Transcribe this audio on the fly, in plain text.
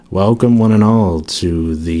Welcome, one and all,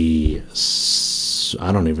 to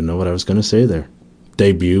I don't even know what I was going to say there.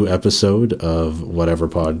 Debut episode of whatever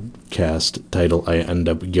podcast title I end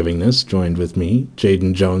up giving this. Joined with me,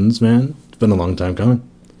 Jaiden Jones, man. It's been a long time coming.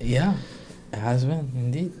 Yeah, it has been,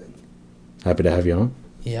 indeed. Happy to have you on.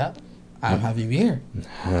 Yeah, I'm happy to be here.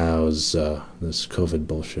 How's this COVID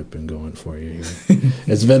bullshit been going for you here?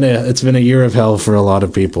 It's been a year of hell for a lot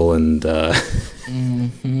of people, and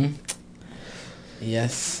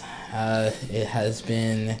Yes, it has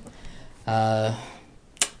been, how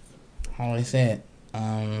do I say it?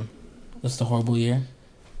 Just a horrible year.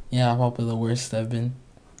 Yeah, probably the worst I've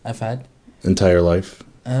had. entire life.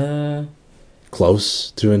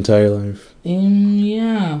 Close to entire life.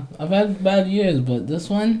 Yeah, I've had bad years, but this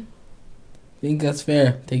one, I think that's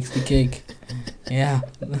fair. Takes the cake. Yeah.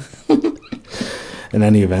 In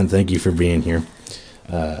any event, thank you for being here.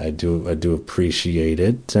 I do appreciate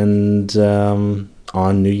it, and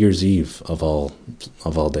on New Year's Eve of all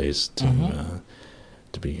days to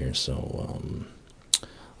be here. So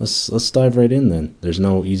let's dive right in then. There's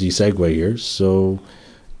no easy segue here. So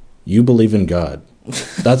you believe in God?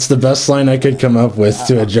 That's the best line I could come up with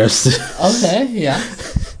to address it. Okay.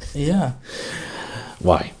 Yeah.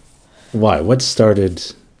 Why? What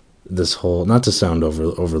started this whole? Not to sound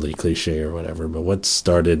overly cliche or whatever, but what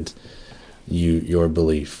started your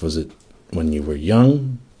belief? Was it when you were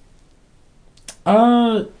young?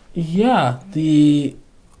 Yeah, the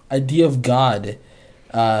idea of God,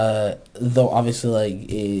 though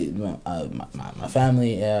obviously my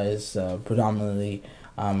family is predominantly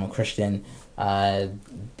Christian.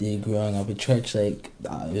 Growing up in church, it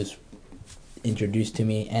was introduced to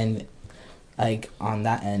me, and on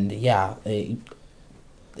that end,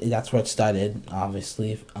 that's where it started.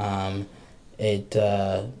 Obviously, it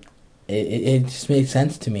just made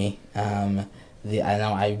sense to me. That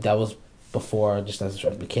was before, just as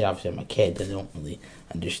a kid. Obviously, I'm a kid. I don't really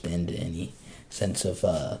understand any sense of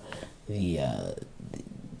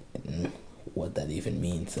what that even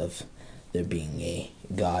means of there being a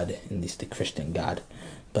God, at least a Christian God.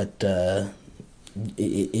 But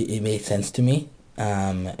it made sense to me.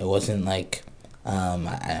 It wasn't like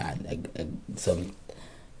some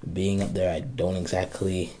being up there I don't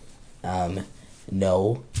exactly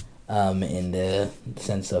know in the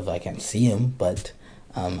sense of I can't see him, but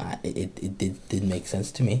it did make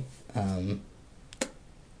sense to me. I'm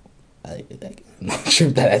not sure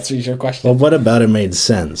if that answers your question. Well, what about it made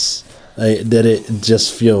sense? Did it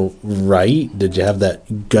just feel right? Did you have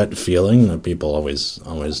that gut feeling that people always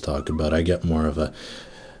talk about? I get more of a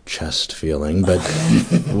chest feeling, but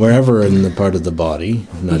wherever in the part of the body,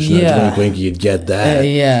 nudge, wink, wink, you'd get that.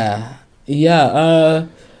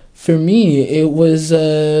 For me, it was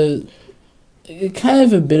kind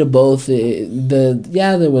of a bit of both.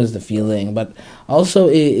 There was the feeling, but also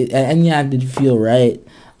it did feel right.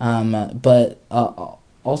 But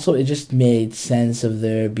also it just made sense of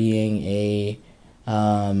there being a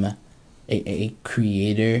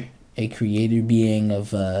creator being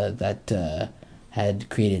of that had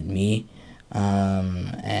created me, it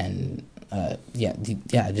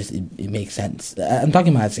makes sense. I'm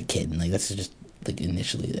talking about as a kid, and this is just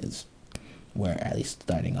initially that's where, at least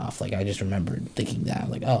starting off, I just remember thinking that,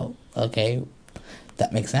 oh, okay,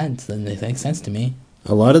 that makes sense, and it makes sense to me.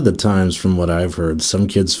 A lot of the times, from what I've heard, some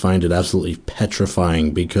kids find it absolutely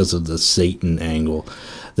petrifying because of the Satan angle.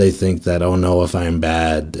 They think that, oh no, if I'm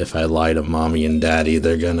bad, if I lie to mommy and daddy,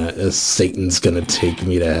 Satan's gonna take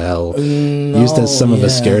me to hell. Used as some of a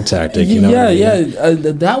scare tactic, you know?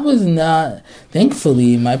 That was not.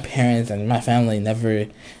 Thankfully, my parents and my family never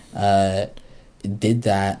did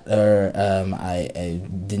that, or I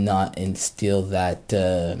did not instill that.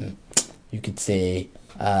 You could say,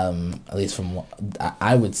 at least from what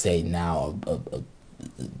I would say now,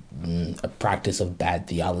 a practice of bad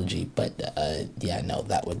theology, but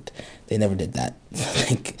they never did that.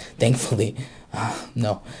 Thankfully,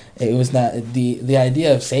 no, it was not the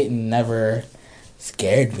idea of Satan never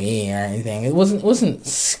scared me or anything. It wasn't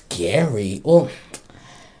scary. Well,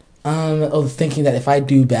 thinking that if I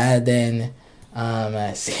do bad, then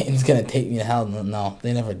Satan's gonna take me to hell. No,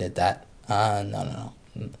 they never did that. No.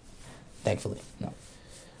 Thankfully, no.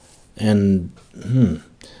 And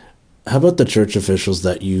how about the church officials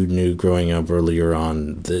that you knew growing up earlier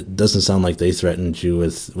on? It doesn't sound like they threatened you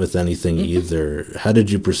with anything either. How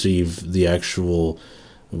did you perceive the actual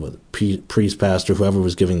priest, pastor, whoever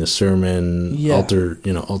was giving the sermon,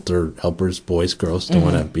 altar helpers, boys, girls? Don't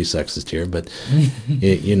want to be sexist here, but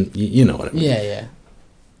you know what I mean. Yeah.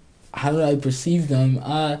 How did I perceive them?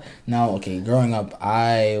 Growing up,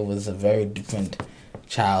 I was a very different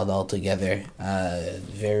child altogether.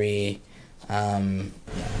 Very a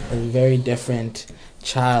very different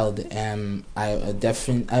child, and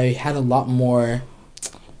I had a lot more,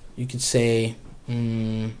 you could say,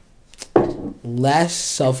 less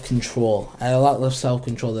self control. I had a lot less self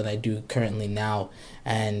control than I do currently now,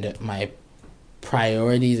 and my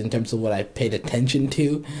priorities in terms of what I paid attention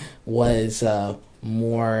to was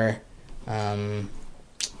more um,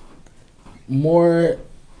 more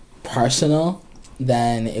personal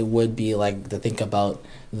than it would be like to think about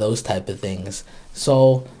those type of things.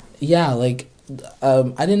 So yeah, like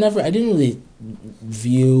I didn't really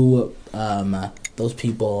view those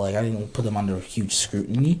people, like I didn't put them under huge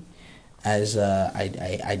scrutiny as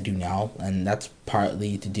I do now, and that's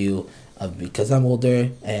partly to do because I'm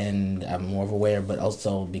older and I'm more aware, but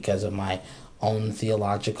also because of my own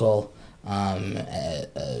theological, I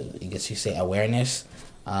guess you say, awareness.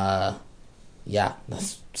 Yeah,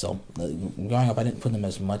 that's so. Growing up, I didn't put them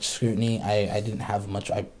as much scrutiny. I didn't have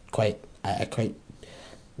much. I quite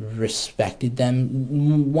respected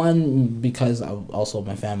them. One, because also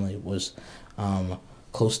my family was um,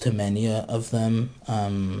 close to many of them,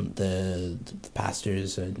 the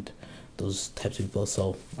pastors and those types of people.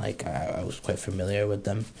 So like I was quite familiar with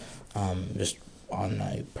them, just on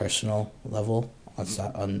a personal level.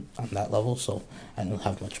 On that level, so I don't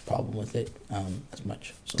have much problem with it as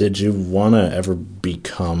much. So. Did you want to ever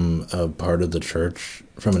become a part of the church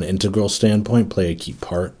from an integral standpoint, play a key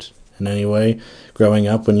part in any way growing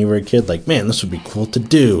up when you were a kid? Like, man, this would be cool to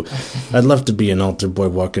do. I'd love to be an altar boy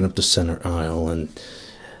walking up the center aisle and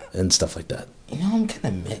stuff like that. You know, I'm kind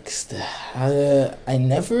of mixed. I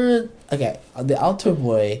never. Okay, the altar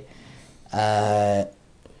boy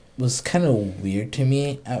was kind of weird to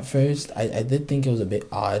me at first. I did think it was a bit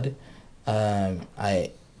odd.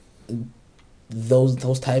 I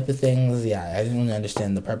those type of things. Yeah, I didn't really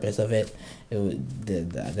understand the purpose of it.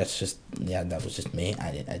 That's just, yeah, that was just me.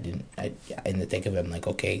 I didn't think of it. I'm like,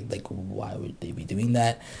 okay, like why would they be doing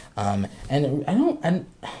that? And I don't and.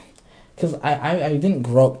 Because I didn't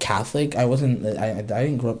grow up Catholic. I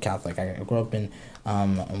didn't grow up Catholic. I grew up in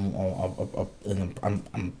I'm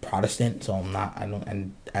Protestant, so I'm not. I don't.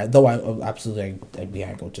 And though I absolutely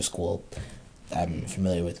I go to school. I'm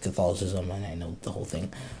familiar with Catholicism and I know the whole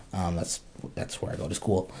thing. That's where I go to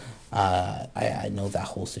school. I know that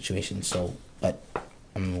whole situation. So, but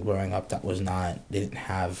growing up, that was not. They didn't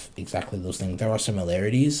have exactly those things. There are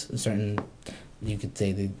similarities, certain, you could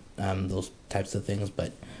say, those types of things,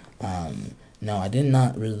 but. No, I did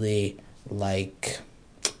not really like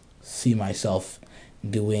see myself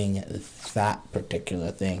doing that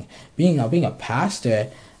particular thing. Being a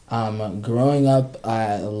pastor, growing up,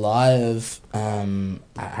 a lot of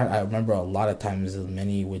I remember a lot of times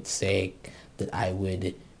many would say that I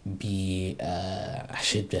would be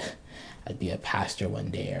I'd be a pastor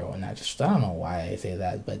one day or whatnot. Just I don't know why I say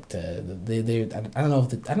that, but I don't know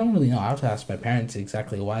if I don't really know. I have to ask my parents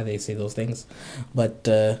exactly why they say those things, but.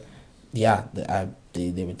 Yeah,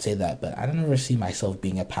 they would say that, but I don't ever see myself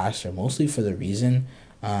being a pastor, mostly for the reason,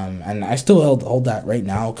 and I still hold that right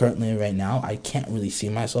now, currently right now, I can't really see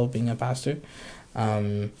myself being a pastor,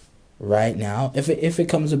 right now. If it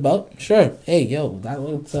comes about, sure, hey, yo, that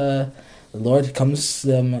was, the Lord comes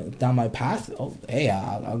down my path, oh, hey,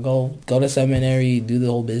 I'll go to seminary, do the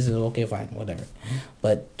whole business, okay, fine, whatever,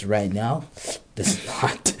 but right now, this is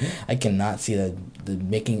not, I cannot see the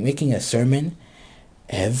making a sermon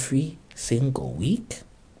every single week,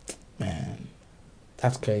 man,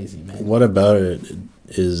 that's crazy, man. What about it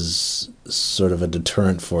is sort of a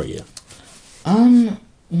deterrent for you?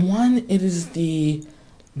 One, it is the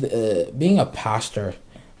being a pastor,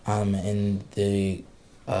 in the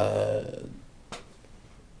at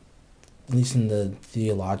least in the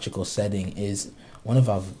theological setting, is one of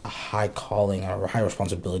a high calling or a high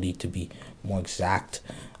responsibility, to be more exact,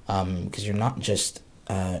 because you're not just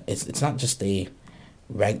it's not just a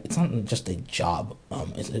it's not just a job.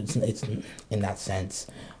 It's in that sense.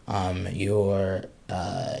 You're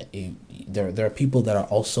there are people that are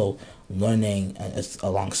also learning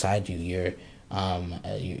alongside you.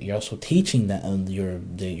 You're also teaching that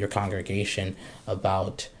your congregation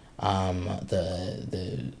about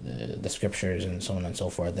the scriptures and so on and so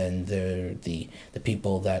forth. And the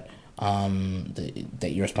people that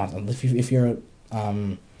that you're responsible. If you're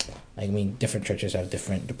I mean, different churches have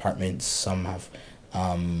different departments. Some have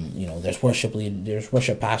there's there's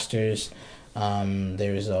worship pastors,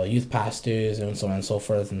 there's youth pastors, and so on and so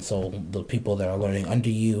forth. And so the people that are learning under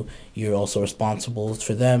you, you're also responsible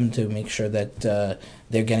for them to make sure that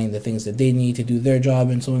they're getting the things that they need to do their job,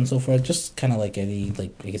 and so on and so forth. Just kind of like any,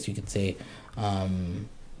 like, I guess you could say,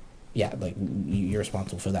 yeah, like you're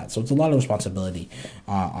responsible for that. So it's a lot of responsibility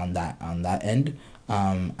on that end.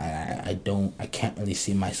 I can't really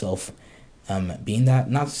see myself being that.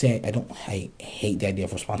 Not to say I hate the idea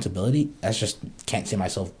of responsibility. That's just can't see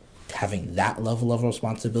myself having that level of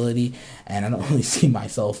responsibility, and I don't really see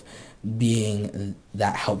myself being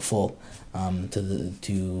that helpful to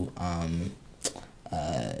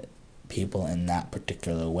people in that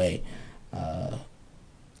particular way.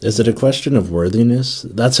 Is it a question of worthiness?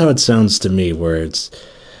 That's how it sounds to me, where it's,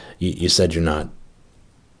 you said you're not,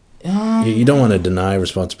 you don't want to deny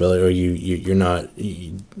responsibility, or you're not,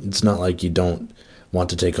 it's not like you don't want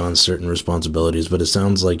to take on certain responsibilities, but it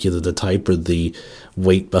sounds like either the type or the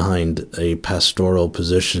weight behind a pastoral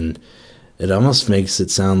position, it almost makes it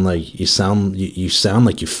sound like you sound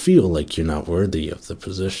like you feel like you're not worthy of the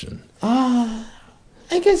position.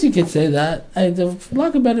 I guess you could say that. For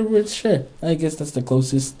lack of better words, sure. I guess that's the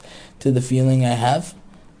closest to the feeling I have.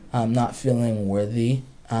 I'm not feeling worthy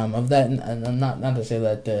of that, and I'm not to say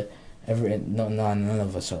that none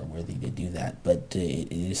of us are worthy to do that, but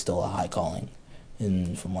it is still a high calling,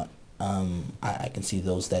 and from what I can see,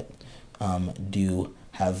 those that do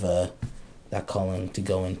have that calling to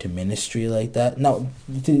go into ministry like that. Now,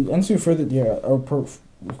 to answer further your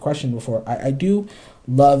question before, I do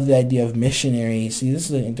love the idea of missionary. See, this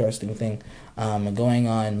is an interesting thing. Going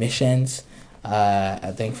on missions.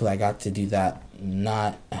 Thankfully, I got to do that.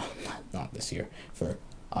 Not this year for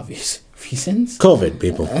obvious reasons. COVID,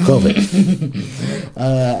 people. COVID.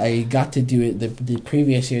 I got to do it the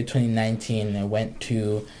previous year, 2019. I went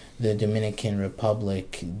to the Dominican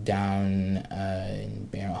Republic down in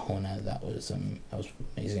Barahona. That was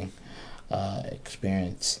amazing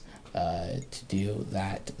experience. To do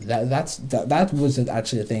that was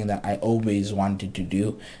actually a thing that I always wanted to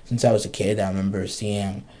do since I was a kid. I remember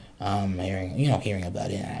seeing, hearing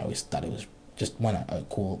about it, and I always thought it was just a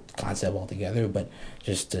cool concept altogether. But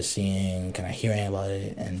just hearing about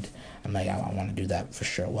it, and I'm like, I want to do that for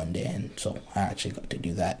sure one day. And so I actually got to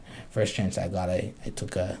do that. First chance I got, I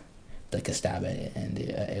took a stab at it, and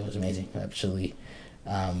it was amazing. Actually,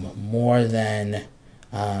 more than.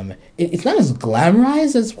 It's not as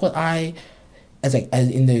glamorized as what as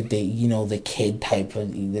in the kid type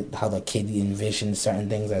of how the kid envisions certain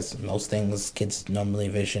things, as most things kids normally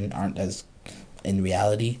envision aren't as in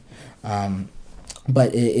reality.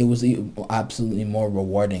 But it was absolutely more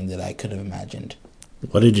rewarding than I could have imagined.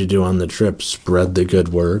 What did you do on the trip? Spread the good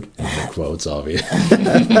word. The quote's obvious.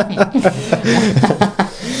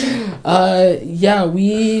 Yeah,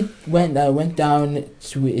 we went down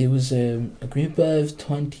to, it was a group of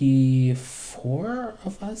 24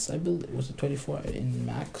 of us, I believe. It was 24 in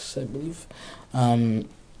max, I believe,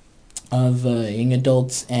 of young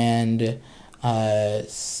adults, and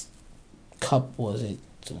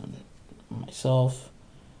myself,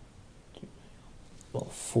 well,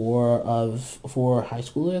 four high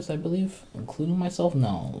schoolers, I believe, including myself.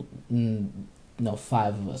 No,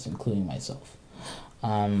 5 of us, including myself.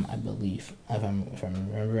 I believe, if I'm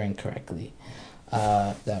remembering correctly,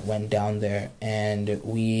 that went down there, and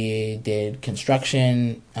we did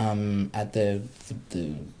construction at the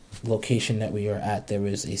location that we were at. There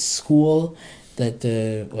was a school that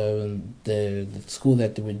the school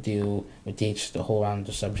that they would teach the whole round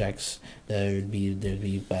of subjects. There'd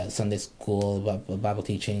be Sunday school, Bible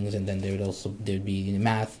teachings, and then there'd be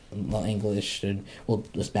math, English, and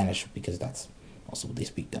the Spanish, because that's also what they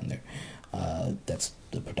speak down there. That's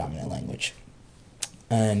the predominant language,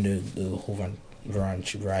 and the whole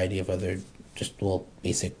variety of other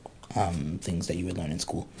basic things that you would learn in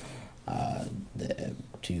school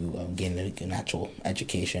to gain an actual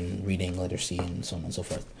education, reading, literacy, and so on and so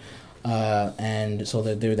forth. And so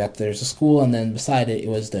there's a school, and then beside it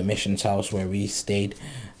was the missions house where we stayed,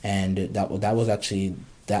 and that was actually.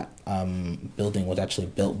 That building was actually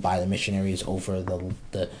built by the missionaries over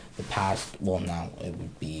the past. Well, now it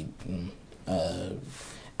would be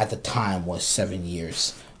at the time was 7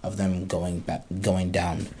 years of them going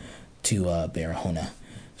down to Barahona.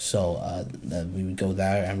 So we would go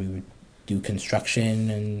there, and we would do construction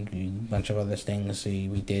and a bunch of other things.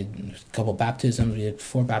 We did a couple baptisms. We did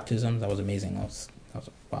 4 baptisms. That was amazing. That was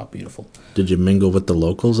wow, beautiful. Did you mingle with the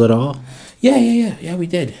locals at all? Yeah, we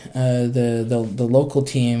did. The local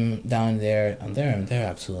team down there, they're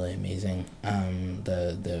absolutely amazing.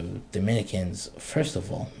 The Dominicans, first of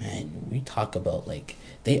all, man, we talk about, like,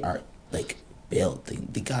 they are, like, built.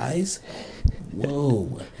 The guys,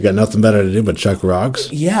 whoa. You got nothing better to do but chuck rocks?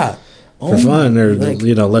 Yeah. For fun, or, like,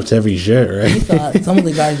 lift heavy shit, right? Some of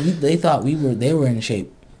the guys, they thought they were in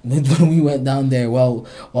shape when we went down there. Well,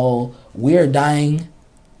 we're dying.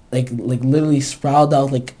 Like literally sprawled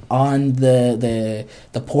out, like, on the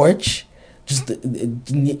porch, just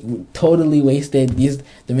totally wasted. These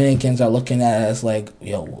Dominicans are looking at us like,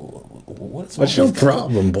 yo, what's your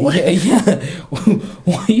problem, boy? Yeah.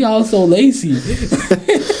 Why y'all so lazy?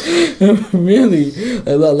 Really,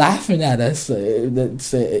 laughing at us.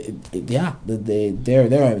 Yeah,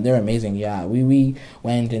 they're amazing. Yeah, we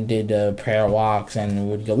went and did prayer walks, and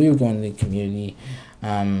we were going to the community.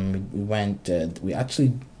 We went.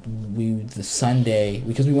 The Sunday,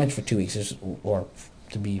 because we went for 2 weeks, or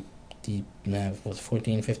to be deep, was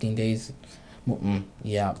 14, 15 days.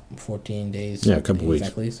 14 days. Yeah, a couple weeks.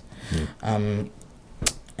 Exactly. Yeah.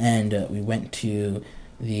 And we went to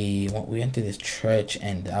this church,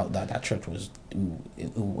 and that church was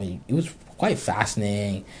it was quite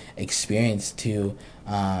fascinating experience to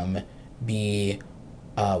be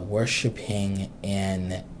worshiping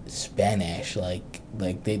in Spanish. Like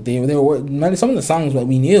they were some of the songs that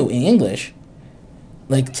we knew in English.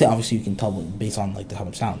 Obviously you can tell based on how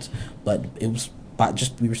it sounds, but it was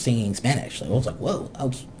just we were singing in Spanish. I was like, whoa,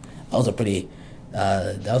 that was a pretty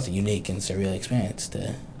that was a unique and surreal experience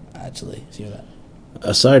to actually see that.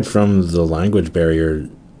 Aside from the language barrier,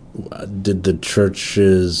 did the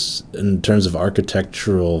churches, in terms of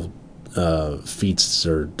architectural feats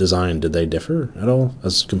or design, did they differ at all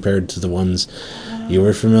as compared to the ones you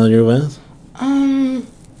were familiar with? In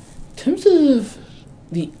terms of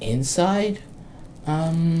the inside,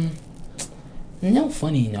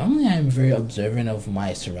 funny. Normally, I'm very observant of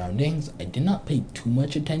my surroundings. I did not pay too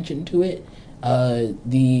much attention to it.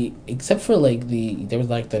 Except for there was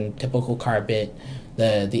the typical carpet.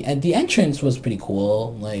 The entrance was pretty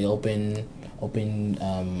cool. Open.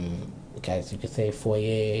 Guys, you could say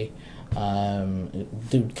foyer.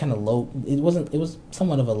 Kind of low. It was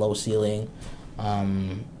somewhat of a low ceiling.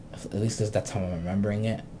 At least that's how I'm remembering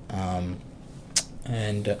it.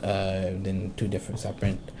 And then two different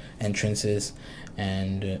separate entrances,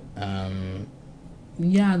 and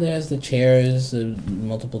there's the chairs,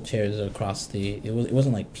 multiple chairs across it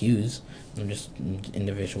wasn't like pews, just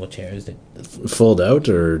individual chairs that fold out,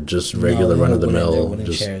 or just regular run of the mill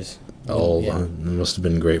wooden chairs. Oh, yeah. It must have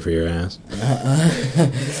been great for your ass.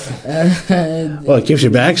 Well, it keeps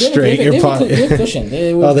your back straight. They were cushioned.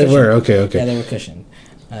 They were okay. Yeah, they were cushioned.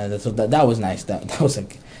 That was nice. That was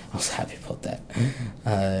I was happy about that.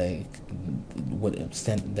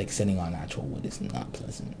 Sitting on actual wood is not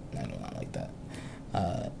pleasant. I do not like that.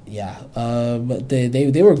 But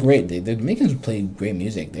they were great. The Dominicans played great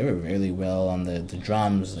music. They were really well on the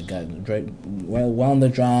drums. They got well on the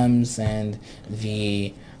drums and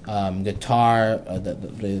the guitar.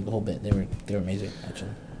 The whole bit. They were amazing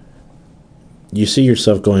actually. You see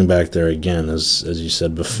yourself going back there again, as you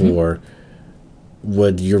said before. Mm-hmm.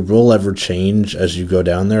 Would your role ever change as you go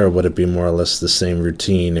down there, or would it be more or less the same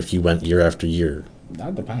routine if you went year after year?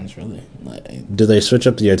 That depends, really. Do they switch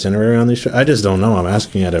up the itinerary on these shows? I just don't know. I'm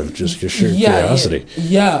asking out of just your sheer curiosity.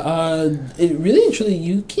 It really and truly,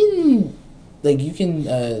 you can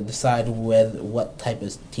decide what type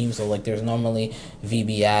of teams. So there's normally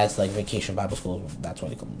VBS, Vacation Bible School. That's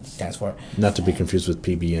what it stands for. Not to be confused with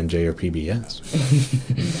PBNJ or PBS.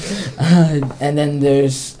 And then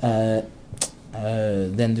there's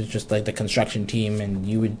just the construction team, and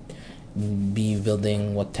you would be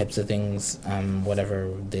building what types of things,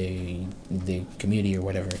 whatever the community or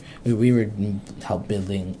whatever. We would help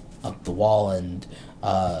building up the wall, and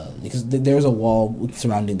because there's a wall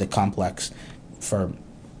surrounding the complex for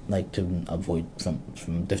to avoid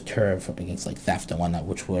from deter against theft and whatnot,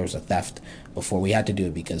 which was a theft before we had to do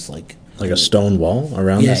it because like a stone wall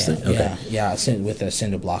around this thing. Okay. With the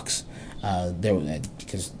cinder blocks.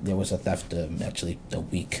 Because there was a theft actually a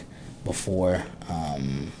week before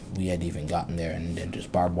we had even gotten there, and then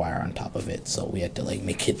just barbed wire on top of it, so we had to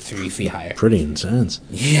make it 3 feet higher. Pretty intense.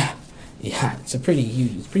 Yeah, it's a pretty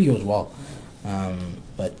huge wall.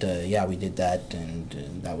 We did that,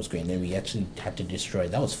 and that was great. And then we actually had to destroy.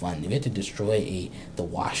 That was fun. We had to destroy the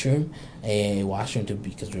washroom,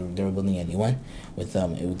 because they were building a new one. With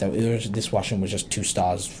this washroom was just 2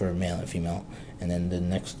 stalls for male and female, and then the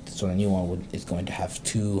new one is going to have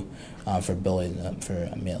 2 for building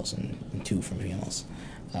for males and 2 for females.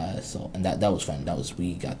 And that was fun.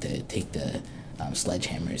 We got to take the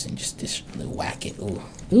sledgehammers and just whack it.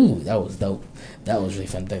 Ooh, that was dope. That was really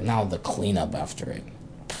fun. Now the cleanup after it,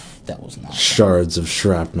 that was not shards of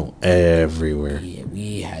shrapnel everywhere. Yeah,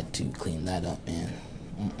 we had to clean that up, man.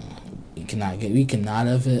 We cannot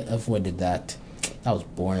have avoided that. That was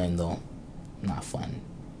boring though, not fun.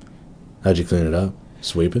 How'd you clean it up?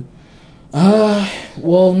 Sweep it?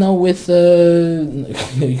 Well, no, with you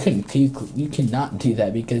cannot do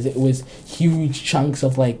that because it was huge chunks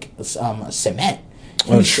of cement.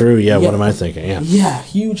 Oh, true. Yeah, what am I thinking? Yeah. Yeah,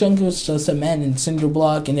 huge chunk of cement and cinder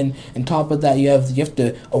block, and then on top of that, you have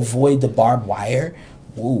to avoid the barbed wire.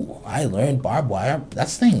 Ooh, I learned barbed wire. That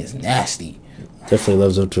thing is nasty. Definitely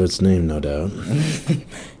lives up to its name, no doubt.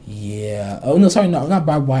 Yeah. Oh no, sorry, no, not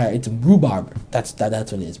barbed wire. It's rhubarb. That's what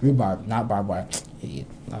it is. Rhubarb, not barbed wire. Idiot.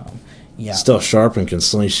 Yeah. Still sharp and can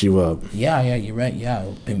slice you up. Yeah, you're right.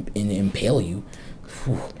 Yeah, and impale you.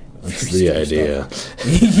 Whew. That's the idea.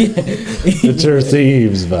 Yeah. Deter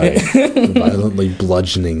thieves by violently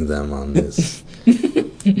bludgeoning them on this.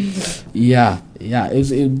 Yeah.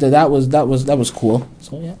 That was cool.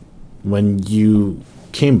 So yeah. When you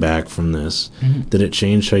came back from this, did it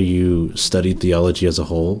change how you studied theology as a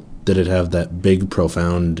whole? Did it have that big,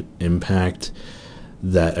 profound impact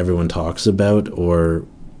that everyone talks about, or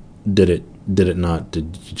did it not?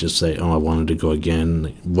 Did you just say, "Oh, I wanted to go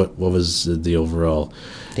again"? What was the overall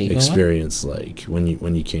experience like when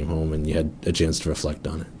you came home and you had a chance to reflect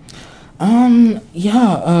on it?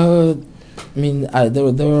 Yeah. I mean, there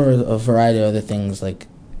were a variety of other things like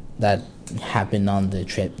that happened on the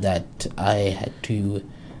trip that I had to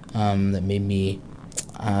that made me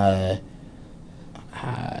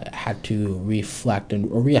had to reflect and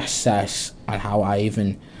reassess on how I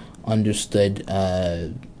even understood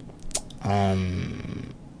I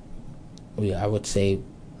would say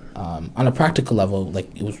on a practical level,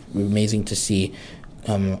 like it was amazing to see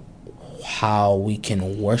how we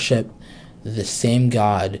can worship the same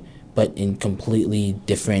God but in completely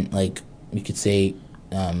different, like you could say,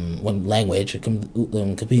 one language,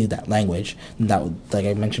 completely that language. That, like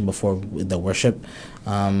I mentioned before, with the worship,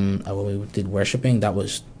 when we did worshiping, that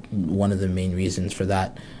was one of the main reasons for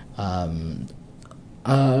that. How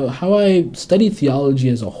I studied theology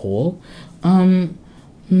as a whole,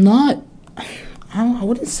 not, I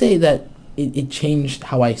wouldn't say that it changed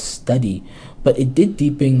how I study, but it did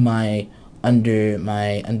deepen my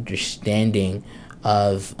understanding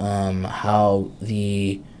of how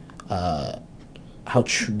how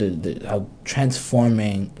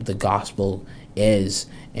transforming the gospel is,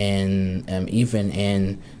 and even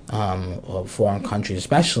in foreign countries,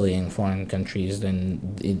 especially in foreign countries,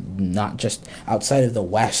 and not just outside of the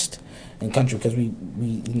West and country, because we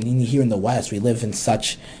here in the West we live in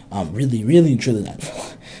such really and truly, not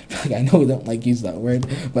like, I know we don't like use that word,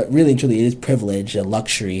 but really and truly it is privilege, a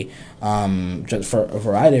luxury, just for a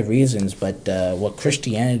variety of reasons. But what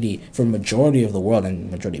Christianity, for majority of the world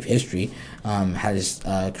and majority of history, has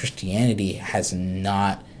Christianity has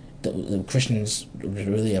not, the Christians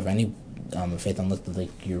really have any faith, unless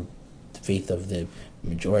like your faith of the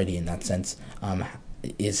majority in that sense,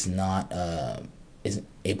 is not isn't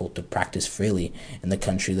able to practice freely in the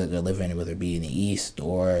country that they're living in, whether it be in the East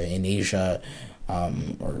or in Asia,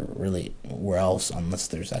 or really where else, unless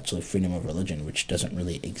there's actually freedom of religion, which doesn't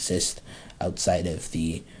really exist outside of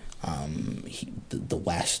the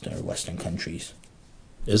West or Western countries.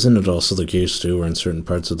 Isn't it also the case too, where in certain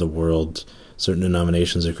parts of the world, certain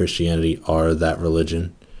denominations of Christianity are that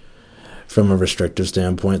religion? From a restrictive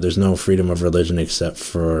standpoint, there's no freedom of religion except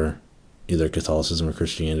for either Catholicism or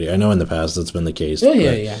Christianity. I know in the past that's been the case. Oh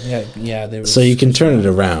yeah. There was, so you can turn it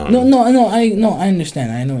around. I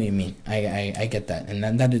understand. I know what you mean. I get that, and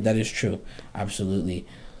that is true, absolutely.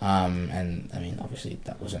 And I mean, obviously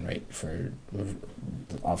that wasn't right for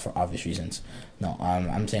obvious reasons. No,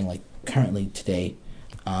 I'm saying like currently today,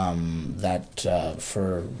 that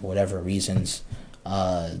for whatever reasons,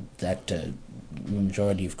 that the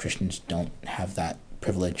majority of Christians don't have that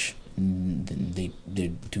privilege. They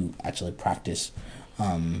do actually practice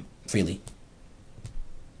freely.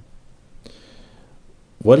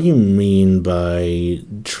 What do you mean by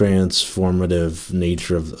transformative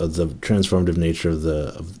nature of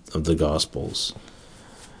the Gospels?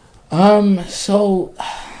 So,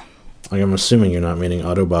 like, I'm assuming you're not meaning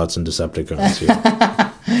Autobots and Decepticons here.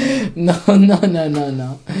 No,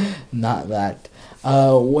 not that.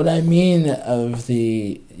 What I mean of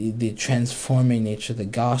the transforming nature of the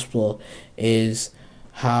gospel is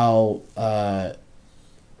how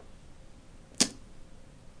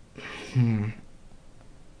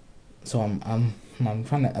So I'm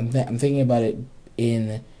thinking about it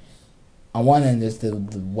in, on one end there's the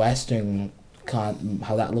Western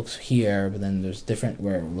how that looks here, but then there's different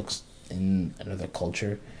where it looks in another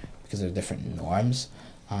culture because there's different norms.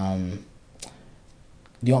 Do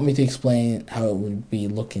you want me to explain how it would be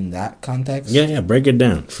look in that context? Yeah, break it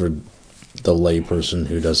down for the layperson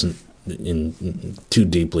who doesn't too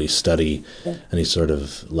deeply study any sort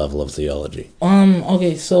of level of theology.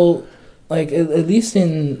 Okay, so like at least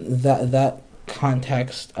in that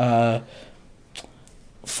context,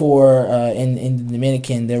 for in the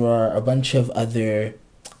Dominican there are a bunch of other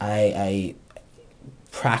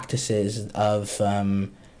practices of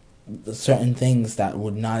certain things that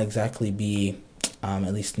would not exactly be,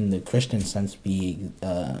 at least in the Christian sense, be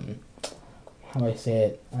how do I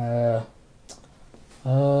say it?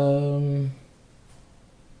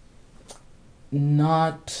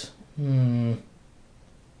 Not.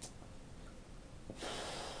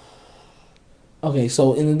 Okay,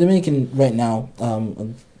 so in the Dominican right now,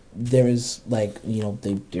 there is like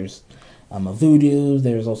there's a voodoo.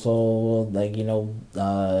 There's also like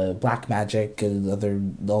black magic and other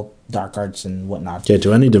dark arts and whatnot. Yeah,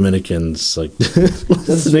 to any Dominicans like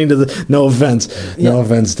listening to the no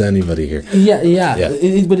offense to anybody here. Yeah.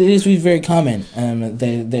 But it is very common.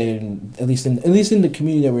 They at least in the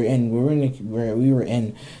community that where we were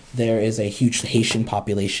in, there is a huge Haitian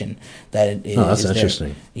population that is. Oh, that's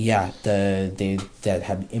interesting. Yeah, that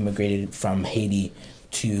have immigrated from Haiti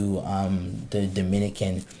to the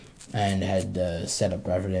Dominican and had set up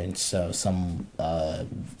residence some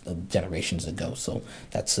generations ago. So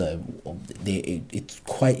that's they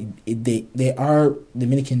are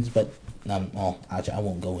Dominicans, but actually I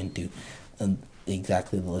won't go into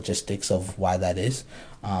exactly the logistics of why that is,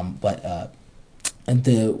 but and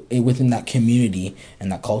within that community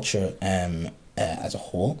and that culture as a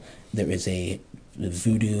whole, there is a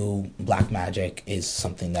voodoo, black magic is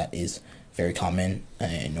something that is very common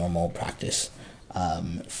and normal practice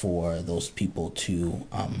for those people to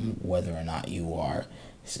whether or not you are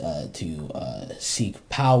to seek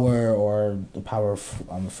power or the power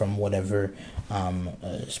from whatever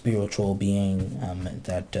spiritual being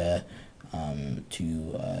that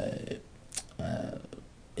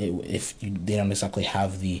if they don't exactly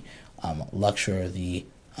have the luxury or the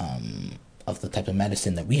of the type of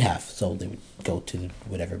medicine that we have, so they would go to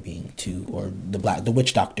whatever being or the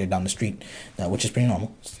witch doctor down the street, which is pretty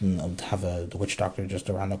normal. Have the witch doctor just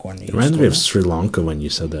around the corner. It reminds me of Sri Lanka when you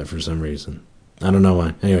said that for some reason. I don't know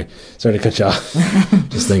why. Anyway, sorry to cut you off.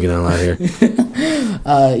 Just thinking out loud here.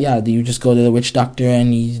 Yeah, you just go to the witch doctor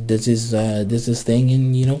and he does his thing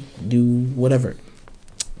and do whatever.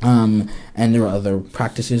 And there are other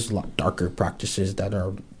practices, a lot darker practices that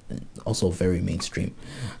are also very mainstream,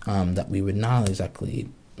 that we would not exactly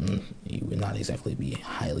be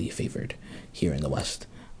highly favored here in the West.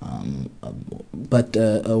 But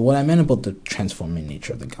what I meant about the transforming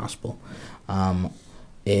nature of the gospel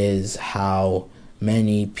is how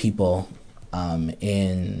many people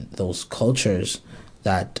in those cultures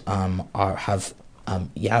that have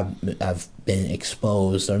been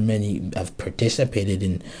exposed, or many have participated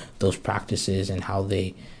in those practices, and how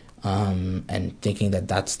they and thinking that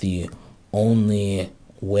that's the only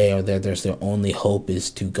way, or there's their only hope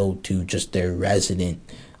is to go to just their resident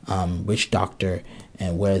witch doctor,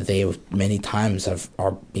 and where they many times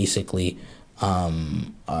are basically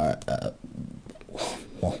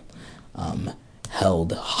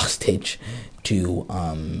held hostage to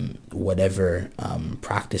whatever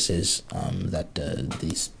practices that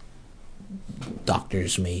these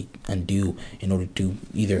doctors may undo in order to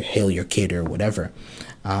either heal your kid or whatever.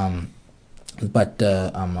 But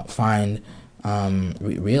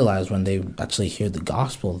realize when they actually hear the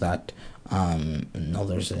gospel that no,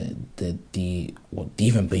 there's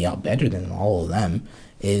even beyond better than all of them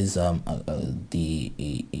is the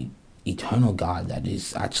eternal God that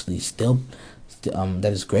is actually still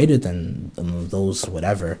that is greater than those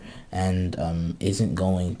whatever, and isn't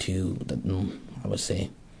going to, I would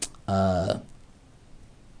say, how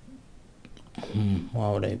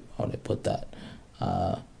would I put that?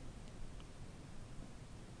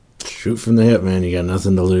 Shoot from the hip, man. You got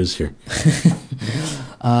nothing to lose here.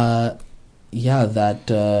 That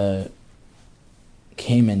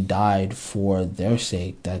came and died for their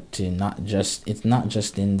sake. That it's not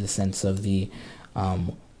just in the sense of the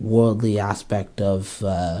worldly aspect of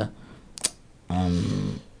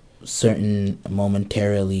certain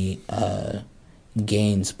momentarily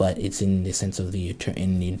gains, but it's in the sense of the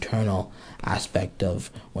eternal aspect of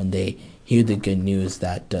when they hear the good news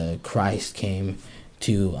that Christ came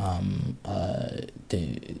to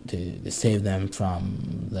save them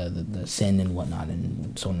from the sin and whatnot,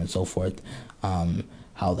 and so on and so forth.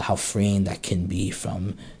 How freeing that can be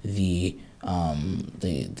from the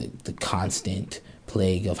constant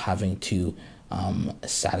plague of having to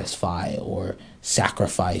satisfy or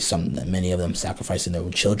sacrifice. Many of them sacrificing their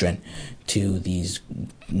own children to these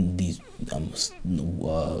we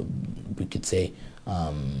could say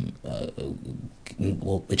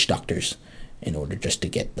witch doctors, in order just to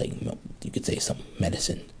get, you could say, some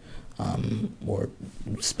medicine or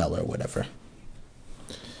spell or whatever.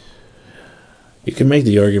 You can make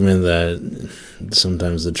the argument that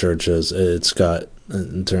sometimes the church it's got,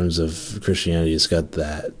 in terms of Christianity, it's got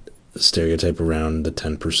that stereotype around the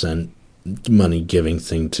 10% money giving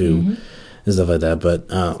thing too, and stuff like that. But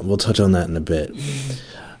we'll touch on that in a bit.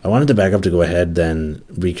 I wanted to back up to go ahead then,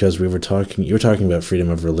 because you were talking about freedom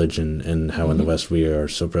of religion and how in the West we are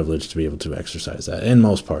so privileged to be able to exercise that in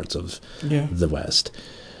most parts of the West.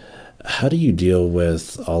 How do you deal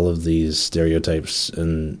with all of these stereotypes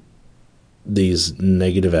and these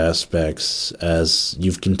negative aspects as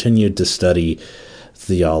you've continued to study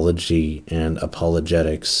theology and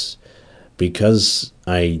apologetics? Because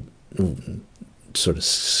I sort of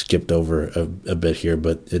skipped over a bit here,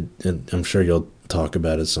 but I'm sure you'll talk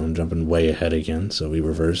about it, so I'm jumping way ahead again. So we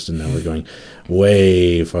reversed, and now we're going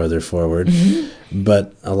way farther forward.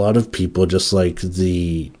 But a lot of people just like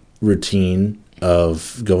the routine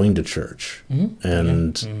of going to church,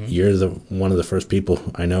 and you're one of the first people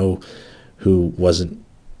I know who wasn't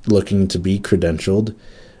looking to be credentialed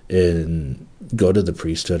and go to the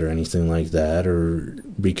priesthood or anything like that, or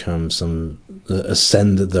become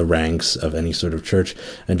ascend the ranks of any sort of church,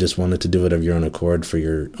 and just wanted to do it of your own accord for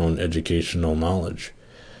your own educational knowledge.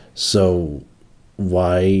 So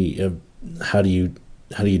why, how do you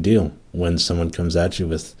deal when someone comes at you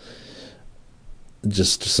with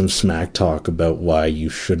just some smack talk about why you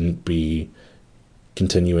shouldn't be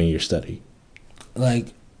continuing your study?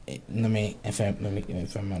 Like, if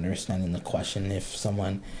I'm understanding the question, if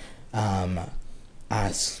someone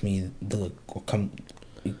asks me to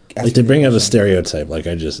bring up a stereotype like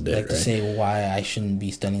I just did, like right? To say why I shouldn't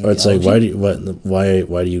be studying or it's theology? Like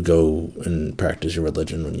why do you go and practice your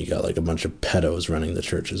religion when you got like a bunch of pedos running the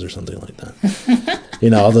churches or something like that?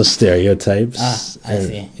 All those stereotypes. I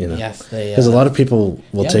see. Yes, because a lot of people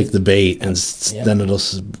will take the bait, and then it'll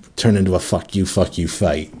turn into a fuck you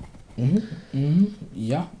fight. I'm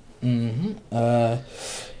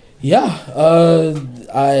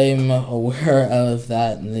aware of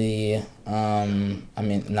that.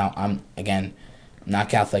 Now I'm again not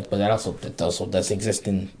Catholic, but that also does exist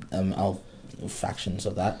in all factions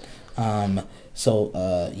of that.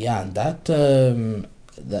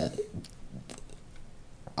 That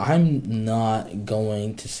I'm not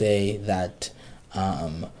going to say that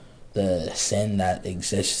the sin that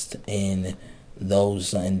exists in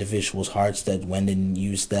those individuals' hearts that went and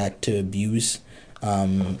used that to abuse,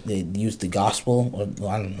 they used the gospel,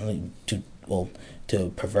 to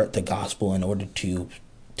pervert the gospel in order to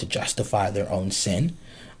justify their own sin.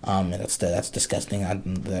 And that's disgusting. I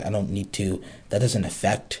don't need to. That doesn't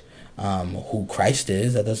affect who Christ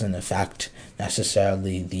is. That doesn't affect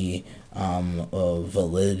necessarily the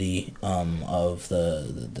validity of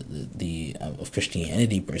of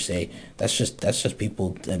Christianity per se. That's just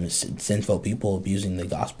people, sinful people abusing the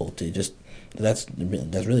gospel to just. That's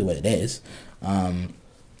really what it is.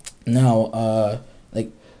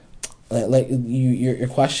 Your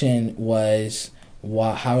question was,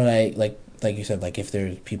 how would I like you said, like if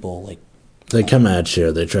there's people like they come at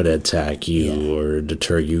you, they try to attack you or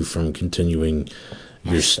deter you from continuing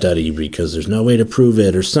your study because there's no way to prove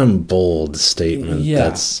it, or some bold statement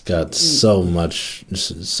that's got so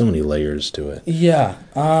many layers to it.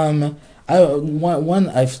 One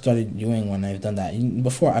I've started doing when I've done that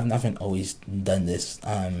before. I haven't always done this.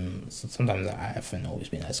 So sometimes I haven't always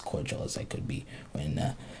been as cordial as I could be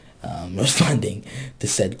when responding to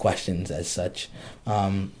said questions as such.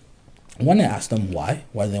 One, I asked them why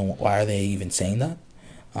are they even saying that,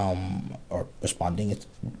 or responding it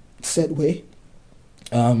said way.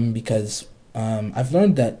 Because I've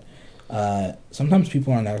learned that sometimes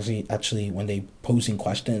people aren't actually when they posing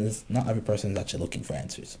questions, not every person is actually looking for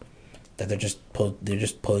answers. That they're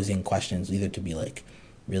just posing questions either to be like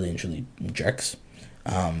really and truly jerks,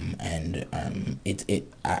 I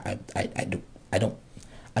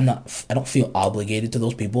don't feel obligated to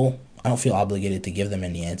those people. I don't feel obligated to give them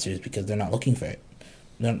any answers because they're not looking for it.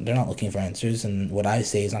 They're not looking for answers, and what I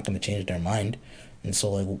say is not going to change their mind. And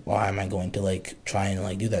so, like, why am I going to, like, try and,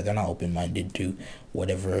 like, do that? They're not open-minded to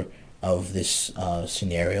whatever of this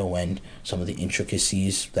scenario and some of the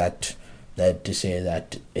intricacies that to say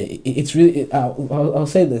that it's really... I'll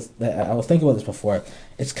say this. I was thinking about this before.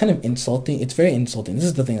 It's kind of insulting. It's very insulting. This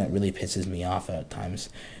is the thing that really pisses me off at times,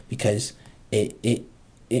 because it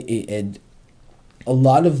a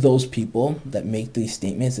lot of those people that make these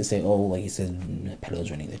statements, they say, oh, like you said,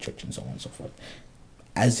 pedos running the church and so on and so forth,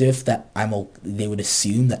 as if that they would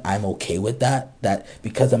assume that I'm okay with that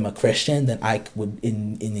because I'm a Christian, then I would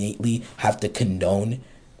innately have to condone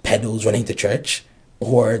pedos running the church,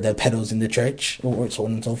 or the pedos in the church, or so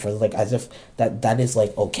on and so forth, like as if that is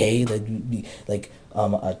like okay, like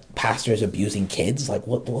a pastor is abusing kids, like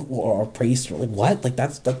what, or a priest, or like what, like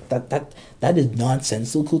that is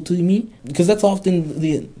nonsensical to me, because that's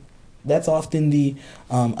often that's often the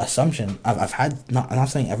assumption. I've had, not, I'm not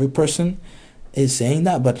saying every person is saying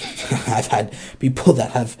that, but I've had people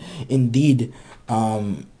that have indeed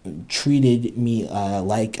treated me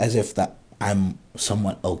like as if that I'm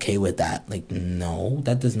somewhat okay with that. Like, no,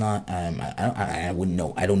 that does not. I wouldn't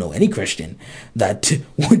know. I don't know any Christian that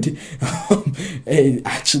would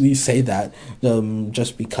actually say that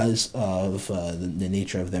just because of the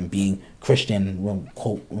nature of them being Christian, well,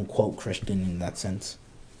 quote unquote Christian in that sense.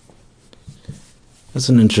 That's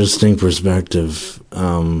an interesting perspective.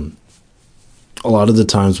 A lot of the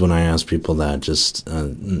times when I ask people that, just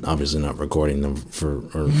obviously not recording them for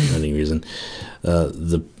or any reason,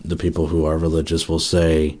 the people who are religious will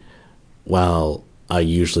say, "Well, I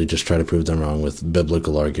usually just try to prove them wrong with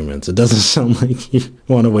biblical arguments." It doesn't sound like you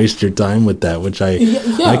want to waste your time with that, which I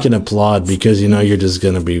can applaud, because you're just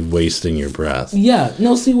going to be wasting your breath. Yeah,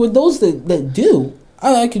 no. See, with those that do,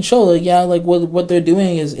 I can show like, yeah, like what they're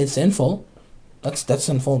doing is sinful. That's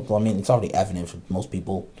sinful. I mean, it's already evident for most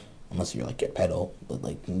people, unless you're like a pedo. But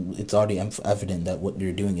like, it's already evident that what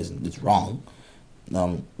you're doing is wrong.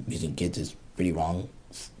 Using kids is pretty wrong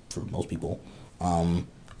for most people.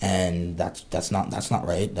 And that's not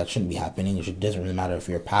right. That shouldn't be happening. It doesn't really matter if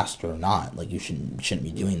you're a pastor or not. Like, you shouldn't be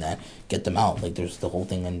doing that. Get them out. Like, there's the whole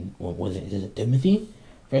thing on, what was it? Is it Timothy?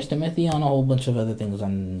 First Timothy, on a whole bunch of other things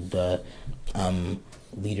on the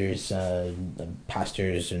leaders,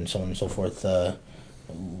 pastors, and so on and so forth.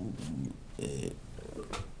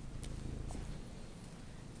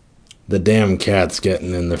 The damn cat's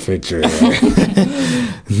getting in the picture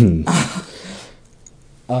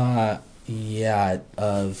there. Yeah,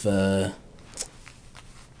 of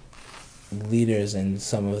leaders and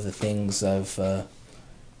some of the things of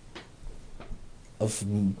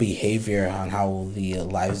behavior on how the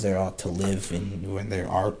lives they ought to live, and when they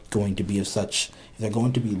are going to be of such, if they're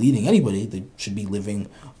going to be leading anybody, they should be living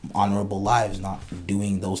honorable lives, not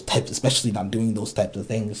doing those types, especially not doing those types of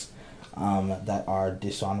things that are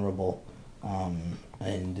dishonorable,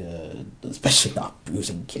 and especially not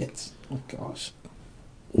abusing kids. Oh gosh.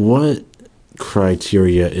 What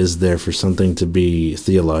criteria is there for something to be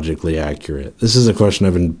theologically accurate? This is a question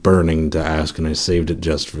I've been burning to ask, and I saved it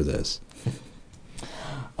just for this.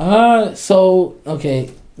 So,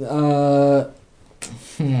 okay,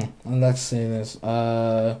 let's say this,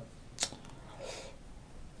 can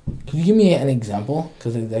you give me an example?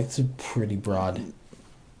 Because that's pretty broad.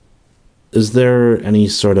 Is there any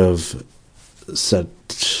sort of set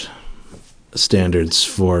standards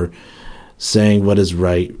for saying what is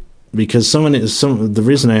right? Because the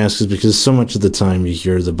reason I ask is because so much of the time you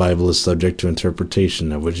hear the Bible is subject to interpretation.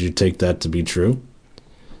 Now, would you take that to be true?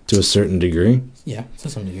 To a certain degree? Yeah, to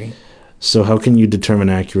some degree. So how can you determine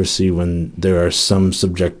accuracy when there are some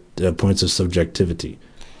points of subjectivity?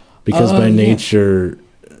 Because by nature,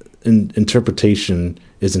 interpretation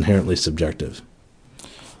is inherently subjective.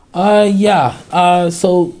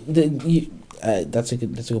 So that's a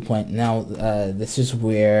good point. Now, this is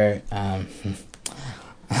where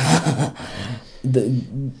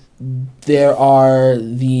there are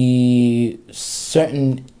the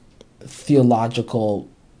certain theological,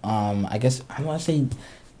 I guess I want to say,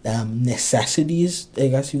 necessities, I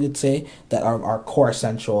guess you could say, that are core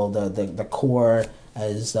essential. The core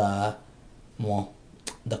as the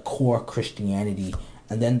core Christianity.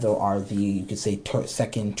 And then there are you could say,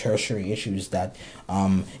 second, tertiary issues that,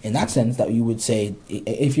 in that sense, that you would say,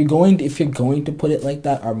 if you're going to put it like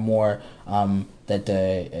that, are more that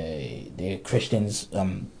the Christians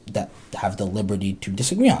that have the liberty to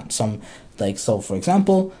disagree on. Some, like, so for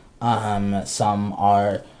example, some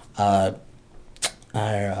are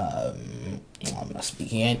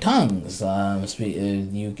speaking in tongues. That's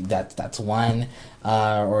one,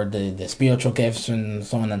 or the spiritual gifts and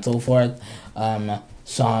so on and so forth.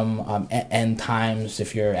 Some end times.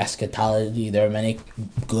 If you're eschatology, there are many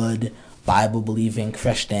good Bible believing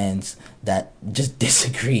Christians that just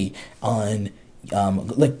disagree on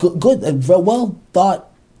like good well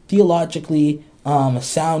thought, theologically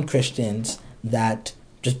sound Christians that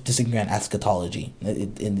just disagree on eschatology,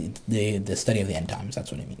 in the study of the end times.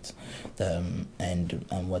 That's what it means, and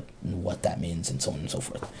what that means, and so on and so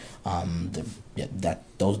forth.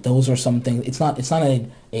 Those are some things. It's not a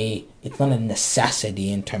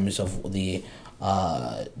necessity in terms of the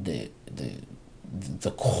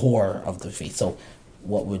core of the faith. So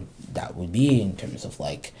what would be in terms of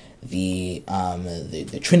like the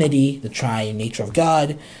Trinity, the triune nature of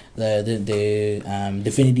God, the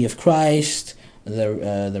divinity of Christ,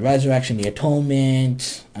 the resurrection, the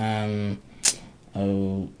atonement,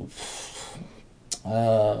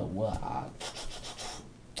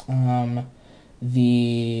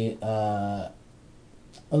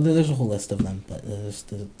 Oh, there's a whole list of them, but there's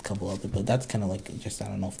a couple other. But that's kind of like just I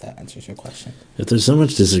don't know if that answers your question. If there's so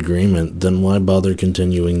much disagreement, then why bother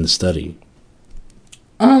continuing the study?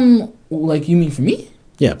 Like you mean for me?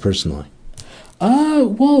 Yeah, personally.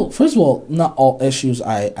 Well, first of all, not all issues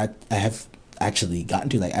I have actually gotten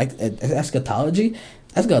to. Like eschatology,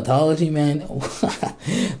 man,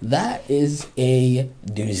 that is a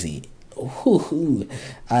doozy. Ooh,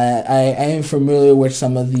 I am familiar with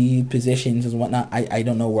some of the positions and whatnot. I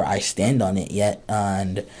don't know where I stand on it yet,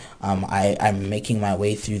 and I'm making my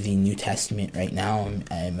way through the New Testament right now.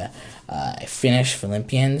 I finished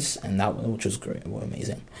Philippians, and which was great,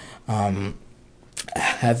 amazing. I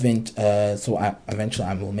haven't so I eventually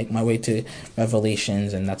I will make my way to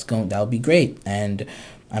Revelations, and that'll be great. And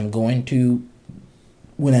I'm going to,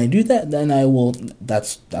 when I do that, then I will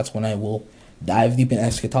that's when I will dive deep in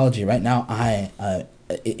eschatology. Right now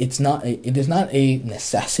it is not a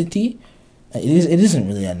necessity. It isn't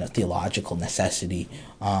really a theological necessity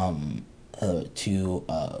to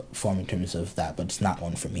form in terms of that, but it's not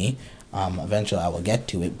one for me. Eventually I will get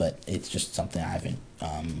to it, but it's just something I haven't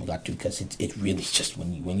got to, because it really just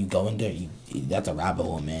when you go in there, that's a rabbit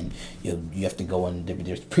hole, man. You have to go in.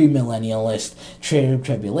 There's premillennialist,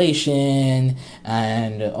 tribulation,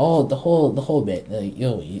 and the whole bit.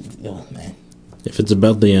 Yo, man. If it's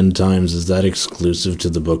about the end times, is that exclusive to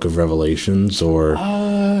the book of Revelations, or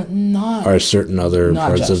not are certain other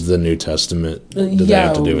parts just of the New Testament, do they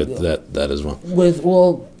have to do with that as well?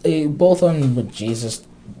 Both on what Jesus,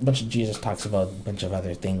 a bunch of Jesus talks about a bunch of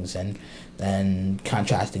other things, and then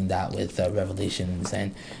contrasting that with Revelations,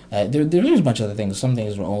 and there's a bunch of other things. Some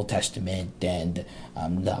things were Old Testament, and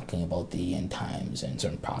talking about the end times and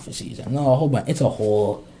certain prophecies, and a whole bunch. It's a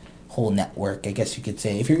whole network, I guess you could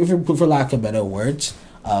say, if you're for lack of better words,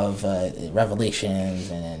 of Revelations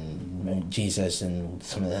and Jesus and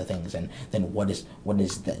some of the things, and then what does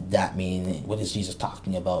that mean? What is Jesus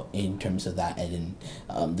talking about in terms of that? And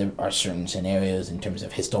there are certain scenarios in terms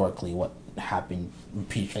of historically what happened,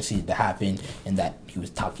 proceeded to happen, and that he was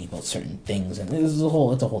talking about certain things, and it's a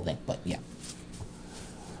whole thing. But yeah.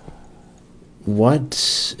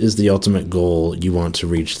 What is the ultimate goal you want to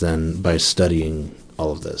reach then by studying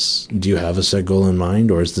all of this? Do you have a set goal in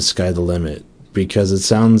mind, or is the sky the limit? Because it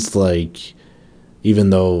sounds like even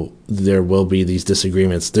though there will be these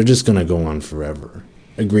disagreements, they're just going to go on forever.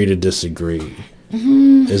 Agree to disagree.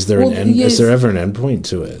 Mm-hmm. Is there an end? Yes. Is there ever an end point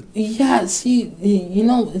to it? Yeah. See,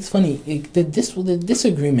 it's funny. The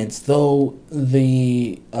disagreements, though,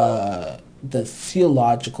 the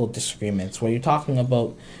theological disagreements, where you're talking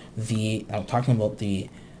about the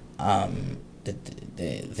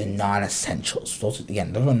non-essentials. Those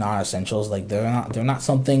are non-essentials. Like they're not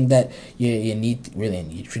something that you need really,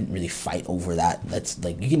 and you shouldn't really fight over that. That's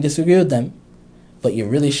like, you can disagree with them, but you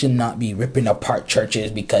really should not be ripping apart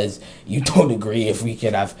churches because you don't agree if we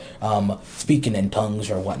could have speaking in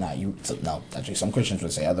tongues or whatnot. No, actually some Christians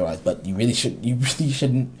would say otherwise, but you really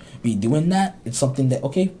shouldn't be doing that. It's something that,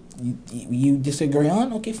 okay, you disagree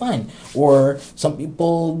on, okay, fine. Or some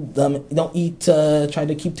people don't eat, try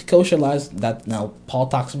to keep the kosher laws. That now Paul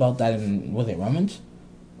talks about that in, was it Romans?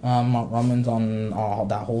 Romans on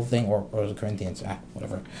that whole thing, or was it Corinthians?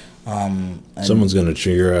 Whatever. Someone's gonna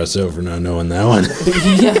cheer your ass out for not knowing that one.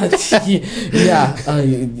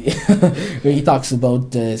 He talks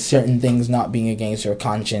about certain things not being against your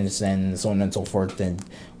conscience and so on and so forth, and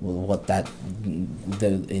what that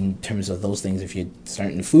in terms of those things, if you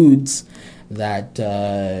certain foods that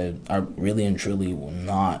are really and truly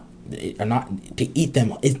not to eat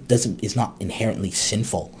them, it's not inherently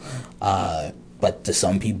sinful. But to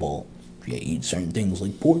some people, if you eat certain things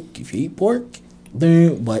like pork, if you eat pork,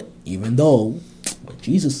 but even though what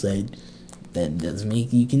Jesus said, that doesn't mean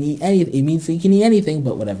you can eat anything. It means you can eat anything,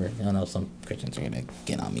 but whatever. I know some Christians are gonna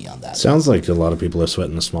get on me on that. Sounds like a lot of people are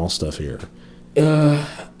sweating the small stuff here.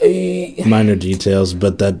 Minor details,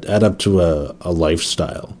 but that add up to a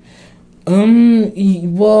lifestyle.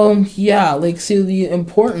 Well, yeah. Like, see, the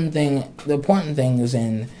important thing is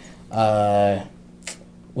in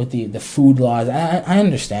with the food laws. I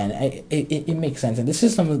understand. It makes sense, and this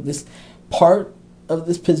is some of this part of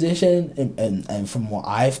this position, and from what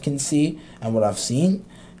I can see and what I've seen,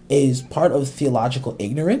 is part of theological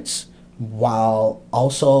ignorance, while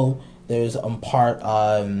also there's a part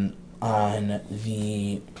on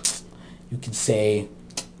the, you could say,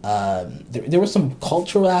 there was some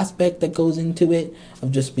cultural aspect that goes into it,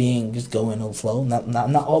 of just going with the flow.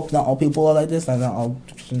 Not all people are like this. Not all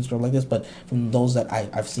Christians are like this. But from those that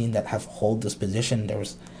I've seen that have hold this position,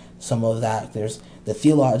 there's some of that. There's the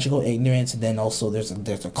theological ignorance, and then also there's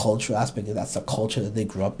a cultural aspect. That's the culture that they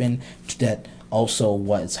grew up in. That also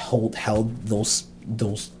what's held those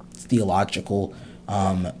those theological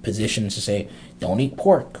positions to say don't eat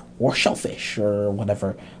pork or shellfish or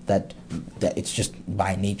whatever, that it's just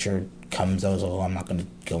by nature comes as, oh, I'm not going to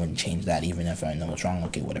go and change that even if I know it's wrong.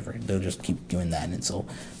 Okay, whatever. They'll just keep doing that, and so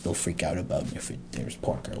they'll freak out about if there's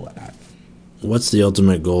pork or whatnot. What's the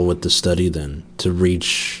ultimate goal with the study then? To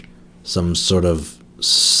reach some sort of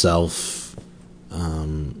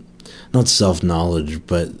not self-knowledge,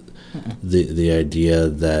 but the idea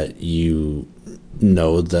that you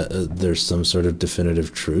know that there's some sort of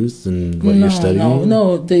definitive truth in what you're studying?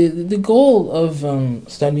 No. The goal of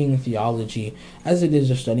studying theology, as it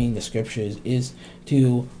is of studying the scriptures, is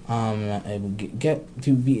to get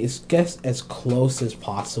as close as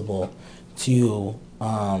possible to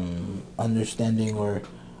understanding or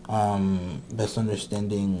best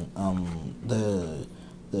understanding the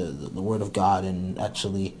Word of God, and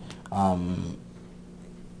actually,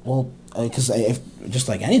 because just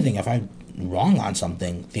like anything, if I'm wrong on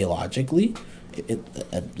something theologically,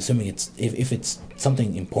 assuming if it's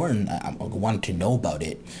something important, I want to know about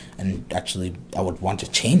it, and actually I would want to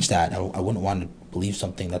change that. I wouldn't want to believe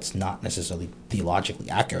something that's not necessarily theologically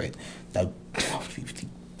accurate. That would be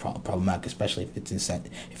problematic, especially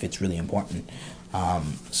if it's really important. Like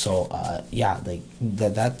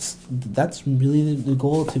that's really the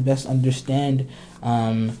goal, to best understand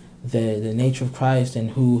the nature of Christ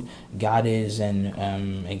and who God is, and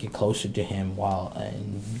get closer to Him while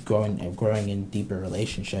growing in deeper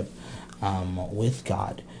relationship with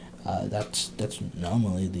God. That's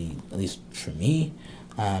normally at least for me,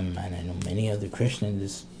 and I know many other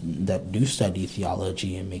Christians that do study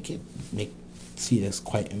theology and see it as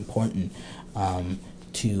quite important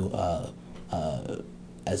to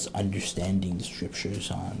as understanding the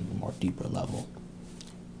scriptures on a more deeper level.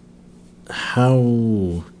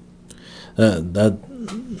 How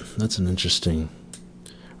that's an interesting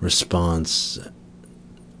response.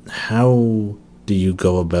 How do you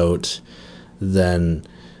go about then?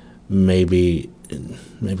 Maybe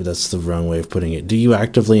that's the wrong way of putting it. Do you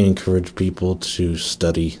actively encourage people to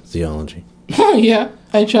study theology? Yeah,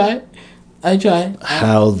 I try.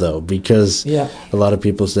 How though? Because a lot of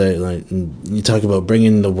people say, like, you talk about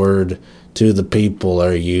bringing the word to the people.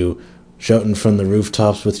 Are you shouting from the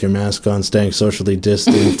rooftops with your mask on, staying socially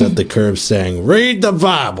distant at the curb, saying, "Read the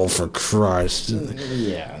Bible for Christ"?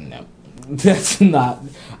 Yeah, no, that's not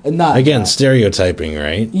again stereotyping,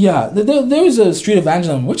 right? Yeah, there was a street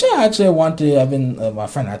evangelism, which I want to. I've been my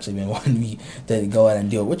friend actually been wanting me to go ahead and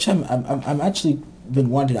do it, which I'm actually been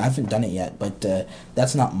wanting. I haven't done it yet, but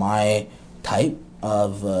that's not my type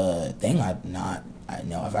of thing. I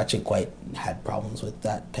know I've actually quite had problems with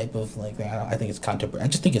that type of thing. I think it's I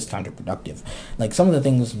just think it's counterproductive. Like, some of the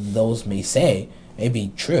things those may say may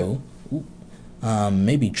be true,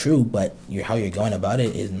 but how you're going about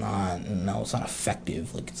it is not. No, it's not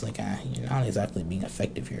effective. Like, it's like you're not exactly being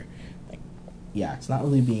effective here. Like, yeah, it's not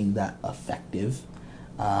really being that effective.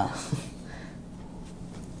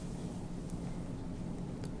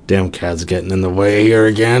 Damn cat's getting in the way here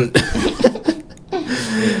again.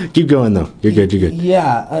 Keep going though. You're good.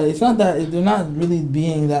 Yeah, it's not that they're not really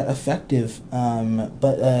being that effective. I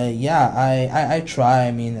try.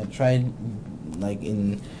 I mean, I tried, like,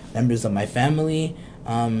 in members of my family.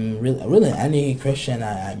 Really any Christian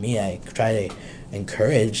I try to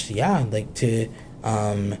encourage. To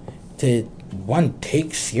one,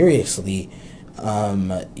 take seriously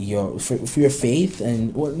your faith,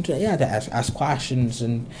 and to ask questions,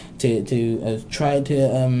 and to try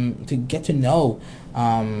to get to know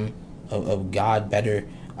of God better,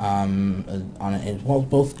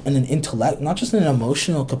 both in an intellect, not just in an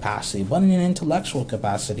emotional capacity, but in an intellectual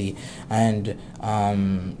capacity. And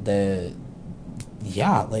it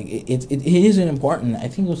is an important. I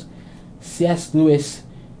think it was C.S. Lewis.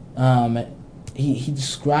 He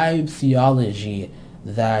described theology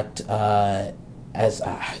that as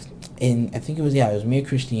I think it was Mere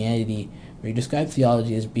Christianity, where he described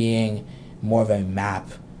theology as being more of a map,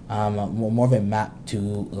 more of a map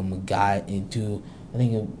to guide into. I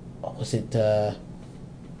think to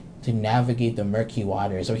navigate the murky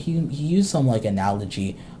waters. So he used some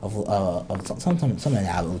analogy of some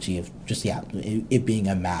analogy of just it being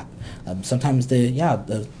a map. Sometimes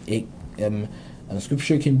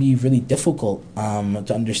scripture can be really difficult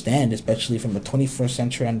to understand, especially from a 21st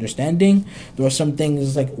century understanding. There are some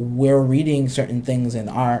things like we're reading certain things in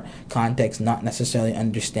our context, not necessarily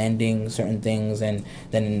understanding certain things, and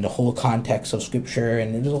then in the whole context of scripture,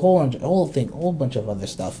 and there's a whole bunch of other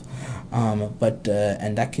stuff. And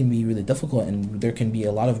that can be really difficult, and there can be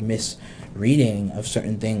a lot of misreading of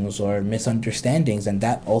certain things or misunderstandings, and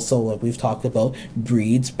that also, like we've talked about,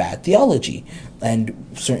 breeds bad theology and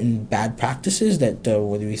certain bad practices that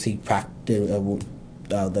whether we see practice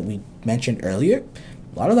that we mentioned earlier,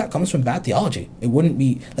 a lot of that comes from bad theology. It wouldn't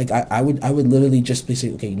be like I would literally just be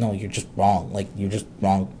saying, okay, no, you're just wrong. Like you're just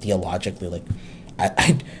wrong theologically. Like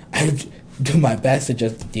I would do my best to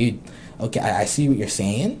just, dude, okay, I see what you're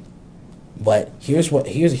saying, but here's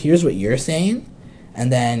what you're saying,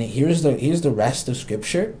 and then here's the rest of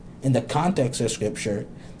Scripture in the context of Scripture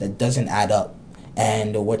that doesn't add up.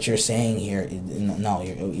 And what you're saying here, no,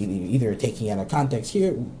 you're either taking out of context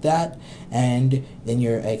here, that, and then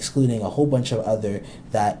you're excluding a whole bunch of other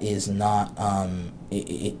that is not,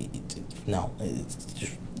 no.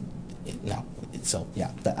 So,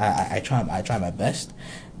 yeah, I try my best.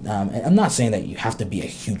 And I'm not saying that you have to be a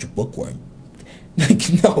huge bookworm. Like,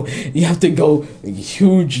 no, you have to go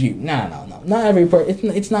huge. No. Not every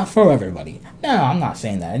person. It's not for everybody. No, I'm not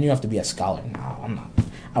saying that. And you have to be a scholar. No, I'm not.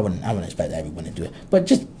 I wouldn't expect everyone to do it, but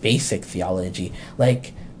just basic theology,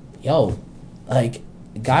 like, like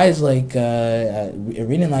guys like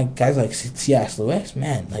reading like guys like C.S. Lewis,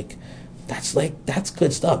 man, like that's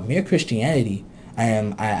good stuff. Mere Christianity,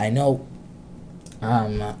 I know,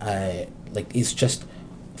 it's just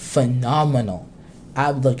phenomenal.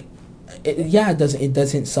 It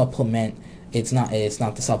doesn't supplement. It's not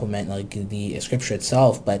to supplement like the scripture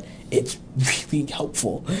itself, but it's really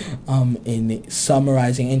helpful in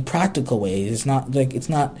summarizing in practical ways. It's not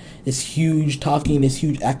this huge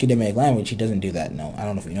academic language. He doesn't do that. No, I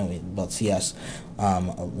don't know if you know about C.S.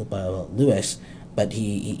 Lewis, but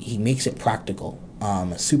he makes it practical,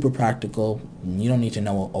 super practical. You don't need to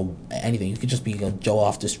know anything. You could just be a Joe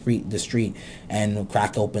off the street and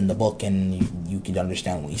crack open the book, and you can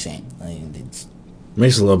understand what he's saying.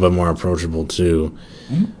 Makes it a little bit more approachable too,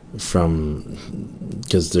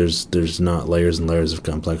 because there's not layers and layers of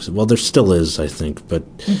complexity. Well, there still is, I think, but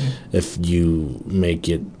if you make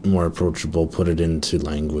it more approachable, put it into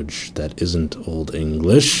language that isn't Old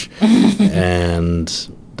English and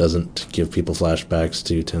doesn't give people flashbacks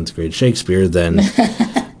to 10th grade Shakespeare, then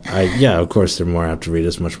of course they're more apt to read.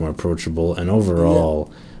 It's much more approachable, and overall,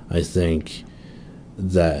 I think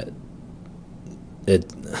that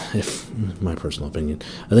if my personal opinion,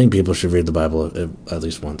 I think people should read the Bible at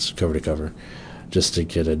least once, cover to cover, just to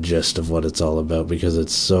get a gist of what it's all about, because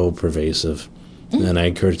it's so pervasive. And I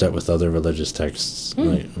encourage that with other religious texts,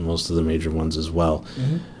 like most of the major ones as well.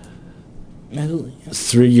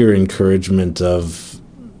 Through your encouragement of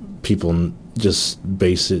people just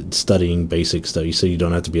studying basic stuff, you say you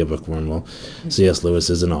don't have to be a bookworm. Well, C.S.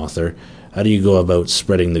 Lewis is an author. How do you go about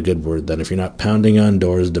spreading the good word then if you're not pounding on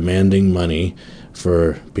doors demanding money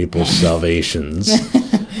for people's salvations?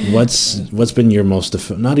 What's been your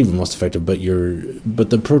not even most effective, but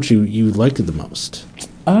the approach you liked the most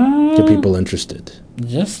to people interested?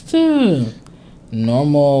 Just a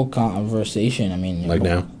normal conversation. I mean, like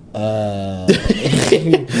now.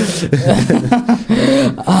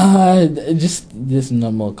 Just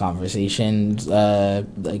normal conversations.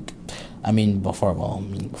 Before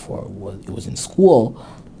it was in school.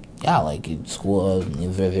 Yeah, like in school,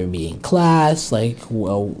 whether it be in class,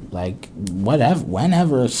 whatever,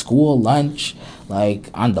 whenever, school, lunch,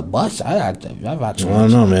 like on the bus, I've actually. I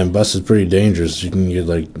don't know, man. Bus is pretty dangerous. You can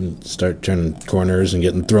get start turning corners and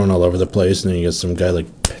getting thrown all over the place, and then you get some guy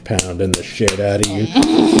pounding the shit out of you.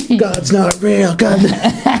 God's not real. God.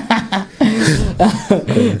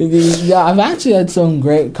 Yeah, I've actually had some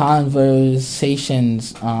great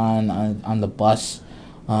conversations on the bus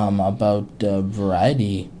about a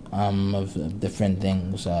variety of different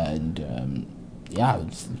things, and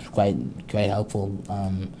it's quite helpful.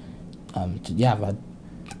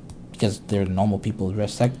 Because they're normal people,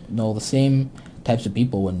 the same types of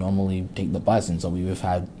people would normally take the bus, and so we've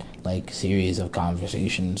had series of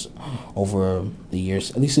conversations over the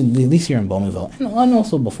years, at least here in Bowmanville, and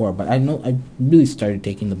also before. But I know I really started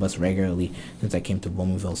taking the bus regularly since I came to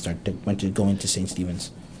Bowmanville. Went to go into St.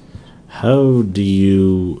 Stephen's. How do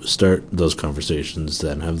you start those conversations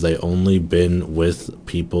then? Have they only been with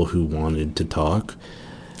people who wanted to talk?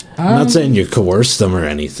 I'm not saying you coerce them or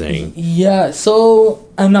anything. Yeah, so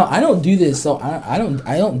no, I don't do this. So I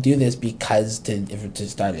don't do this because to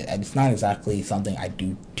start it. It's not exactly something I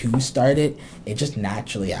do to start it. It just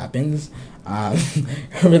naturally happens.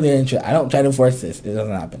 Really interesting. I don't try to force this. It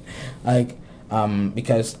doesn't happen.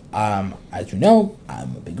 Because as you know,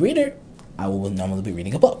 I'm a big reader. I will normally be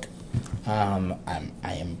reading a book. I'm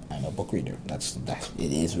a book reader. That's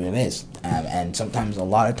it is what it is. And sometimes, a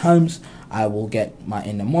lot of times, I will get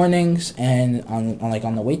in the mornings, and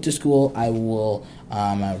on the way to school, I will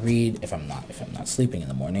read. If I'm not sleeping in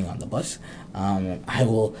the morning on the bus, I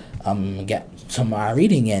will get some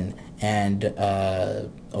reading in, and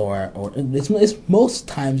or it's most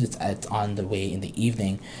times it's on the way in the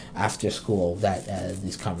evening after school that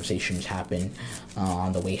these conversations happen.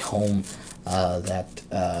 On the way home, that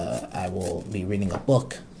I will be reading a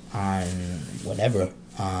book on whatever,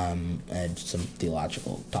 and some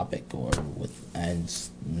theological topic, and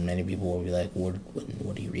many people will be like, what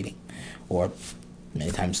are you reading? Or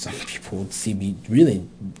many times some people would see me really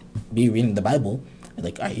be reading the Bible, and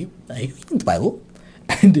like, are you reading the Bible?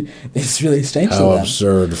 And it's really strange to How them.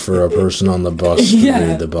 absurd for a person on the bus to Yeah.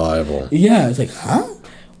 read the Bible. Yeah, it's like, huh?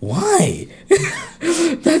 Why?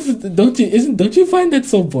 Don't you find that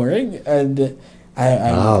so boring? And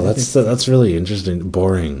That's really interesting.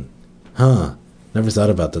 Boring, huh? Never thought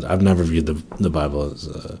about that. I've never viewed the Bible as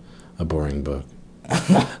a boring book.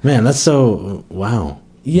 Man, that's so wow.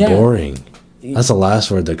 Yeah. Boring. That's the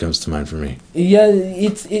last word that comes to mind for me. Yeah,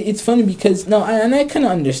 it's funny because I kind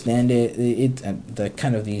of understand it. The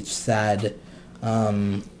kind of the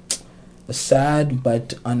sad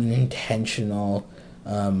but unintentional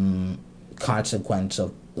consequence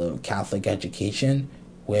of the Catholic education,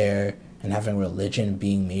 and having religion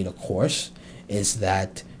being made a course, is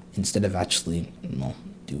that instead of actually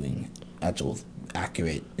doing actual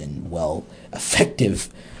accurate and effective,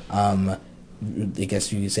 I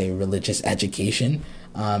guess you could say, religious education,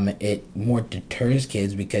 it more deters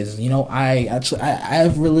kids because I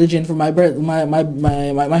have religion for my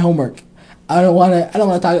homework. I don't want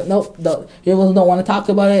to talk. Nope, people don't want to talk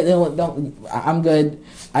about it. Don't. I'm good.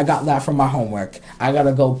 I got that from my homework. I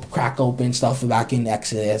gotta go crack open stuff back in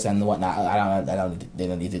Exodus and whatnot. They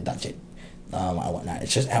don't need to touch it. And whatnot.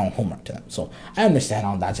 It's just homework to them. So I understand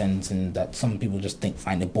all that sense, and that some people just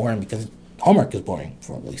find it boring because homework is boring,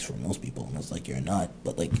 at least for most people. And it's like, you're a nut,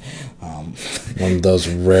 but like, one of those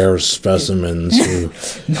rare specimens who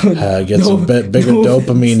gets a bit bigger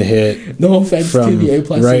dopamine hit. No offense from to the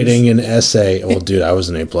A+ers. Writing an essay. Well, dude, I was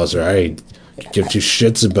an A+er. I give two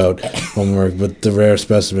shits about homework, but the rare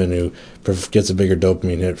specimen who gets a bigger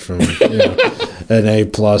dopamine hit from an A+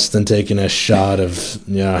 than taking a shot of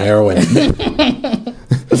heroin.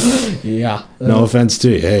 Yeah. No offense to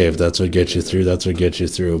you. Hey, if that's what gets you through, that's what gets you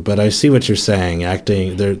through. But I see what you're saying.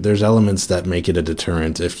 There's elements that make it a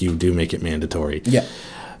deterrent if you do make it mandatory. Yeah.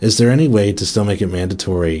 Is there any way to still make it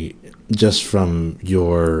mandatory just from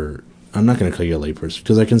your... I'm not going to call you a layperson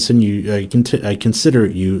because I consider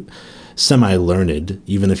you semi-learned,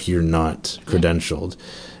 even if you're not credentialed.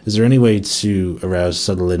 Is there any way to arouse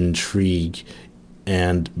subtle intrigue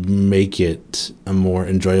and make it a more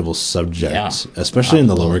enjoyable subject, especially in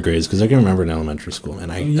the lower grades? Because I can remember in elementary school,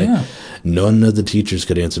 man, none of the teachers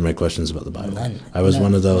could answer my questions about the Bible. I was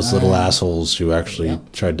one of those little assholes who actually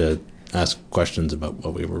tried to ask questions about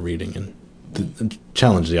what we were reading and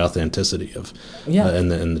challenge the authenticity of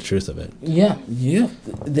and the truth of it.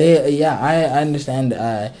 I understand.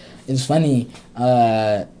 It's funny,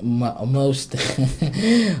 most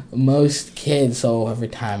most kids, so every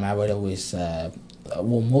time I would always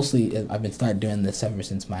mostly I've been started doing this ever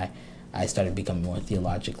since I started becoming more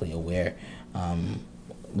theologically aware,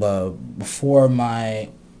 but before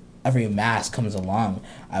every mass comes along,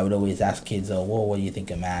 I would always ask kids, what do you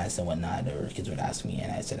think of mass and whatnot? Or kids would ask me,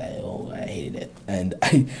 and I said, I hated it, and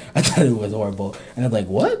I thought it was horrible. And they're like,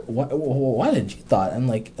 what? Why did you thought? I'm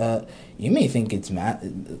like, you may think it's mass.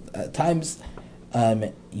 At times,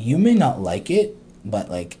 you may not like it, but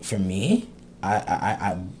like for me,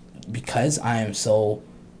 I because I am so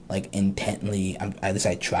intently, at least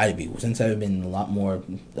I try to be. Since I've been a lot more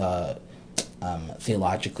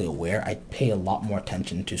theologically aware, I pay a lot more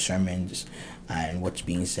attention to sermons and what's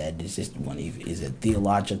being said. Is it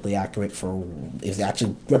theologically accurate, is it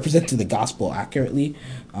actually representing the gospel accurately,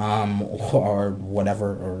 or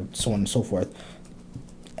whatever, or so on and so forth.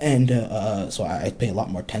 And so I pay a lot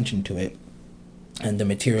more attention to it and the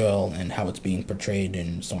material and how it's being portrayed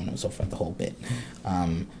and so on and so forth, the whole bit.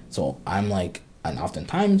 So I'm like, and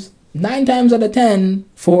oftentimes 9 times out of 10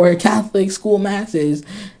 for Catholic school masses,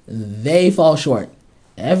 they fall short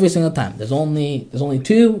every single time. There's only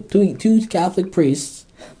two Catholic priests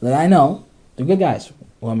that I know. They're good guys.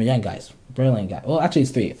 Well, I'm young guys, brilliant guys. Well, actually,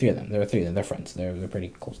 it's three of them. There are 3 of them. They're friends. They're pretty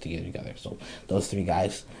close together. So those 3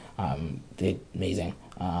 guys, did amazing.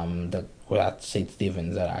 We're at St.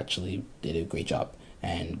 Stephen's that actually did a great job,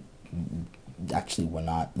 and actually were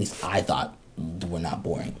not. At least I thought were not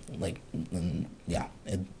boring.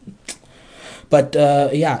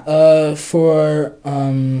 For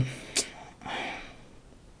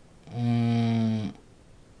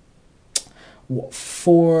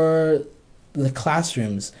for the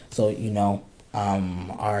classrooms, so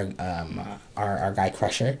our guy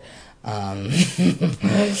Crusher, All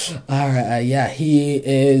right, yeah, he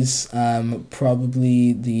is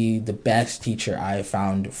probably the best teacher I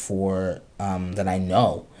found for that I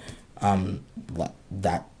know.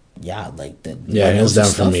 That yeah, like that. Yeah, hands knows his down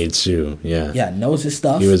for stuff. me too. Yeah. Yeah, knows his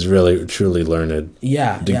stuff. He was really, truly learned.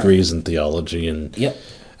 Yeah, Degrees in theology and Yep.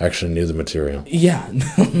 actually knew the material. Yeah.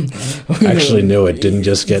 Actually knew it. Didn't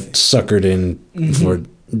just get suckered in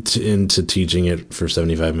into teaching it for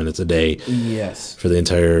 75 minutes a day Yes. for the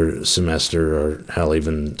entire semester or hell,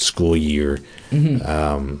 even school year.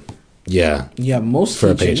 Yeah. Yeah, most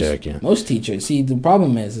For a teachers, paycheck, yeah. most teachers. See, the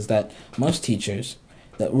problem is that most teachers,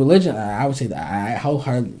 that religion. I would say that how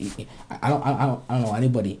hard. I don't know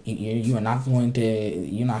anybody. You are not going to.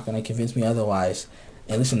 You're not going to convince me otherwise.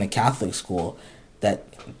 At least in the Catholic school, that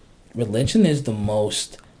religion is the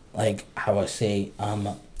most, like, how I say,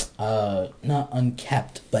 not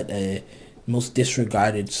unkept, but most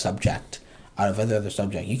disregarded subject out of every other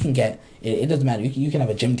subject. You can get it doesn't matter. You can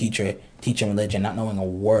have a gym teacher teaching religion, not knowing a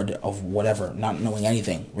word of whatever, not knowing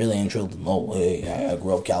anything, really and truly. Oh, hey, I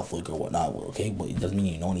grew up Catholic or whatnot. Well, okay, but it doesn't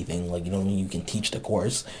mean you know anything. Like, you don't mean you can teach the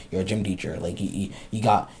course. You're a gym teacher. Like, you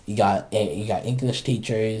got English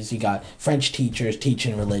teachers, you got French teachers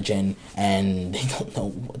teaching religion, and they don't know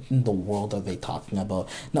what in the world are they talking about.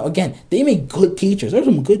 Now, again, they make good teachers. There's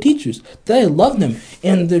some good teachers that I love them,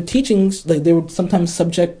 and their teachings, like, they would sometimes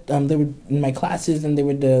subject. They would in my classes, and they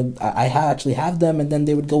would. I actually have them, and then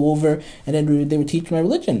they would go over. And then they would teach my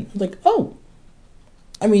religion. I was like, oh,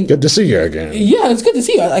 I mean, Good to see you again. yeah, it's good to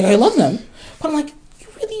see you. I love them, but I'm like, you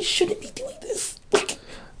really shouldn't be doing this. Like,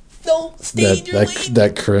 no, stay in your lane.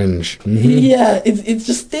 That cringe. Yeah, it's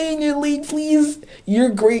just stay in your lane, please. You're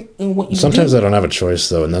great in what you Sometimes do. I don't have a choice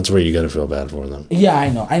though, and that's where you got to feel bad for them. Yeah, I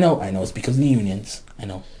know. It's because of the unions. I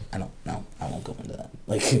know. No, I won't go into that.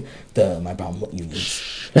 Like, my problem with unions.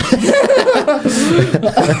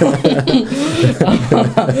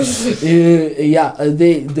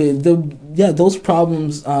 Those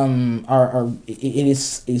problems are it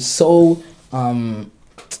is so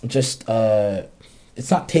just it's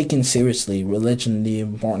not taken seriously. Religion, the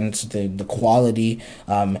importance, the quality.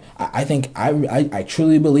 I think I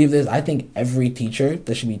truly believe this. I think every teacher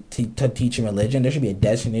that should be teaching religion, there should be a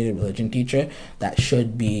designated religion teacher that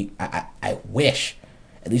should be. I wish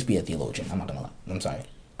at least be a theologian. I'm not gonna lie. I'm sorry.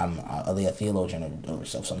 I'm a theologian or of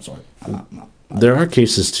some sort. I'm not. There are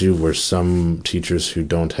cases too where some teachers who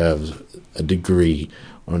don't have a degree,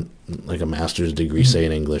 or like a master's degree, say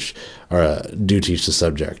in English, do teach the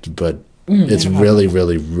subject, but it's really,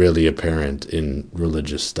 really, really apparent in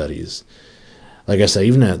religious studies. Like I say,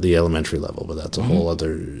 even at the elementary level, but that's a whole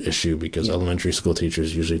other issue because elementary school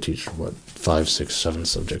teachers usually teach 5, 6, 7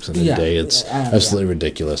 subjects in a day. It's absolutely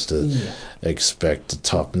ridiculous to expect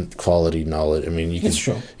top quality knowledge. I mean, you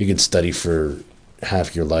could study for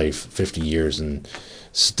half your life, 50 years, and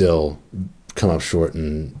still come up short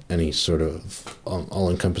in any sort of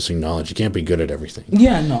all-encompassing knowledge. You can't be good at everything.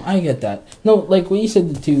 Yeah, no, I get that. No, like what you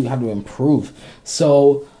said to how to improve.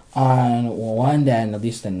 So on one end, at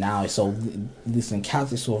least in now, so at least in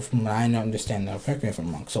Catholic school, from what I understand, correct me if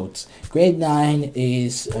I'm wrong. So it's grade 9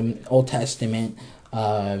 is Old Testament.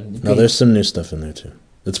 No, there's some new stuff in there too.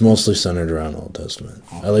 It's mostly centered around Old Testament.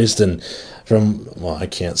 At least I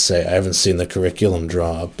can't say. I haven't seen the curriculum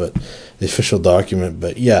draw up, but the official document,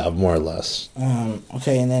 but yeah, more or less.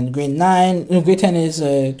 Okay, and then grade 10 is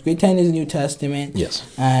New Testament. Yes.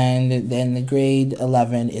 And then the grade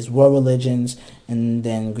 11 is world religions, and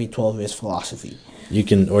then grade 12 is philosophy. You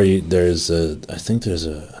can, I think there's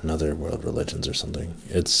another world religions or something.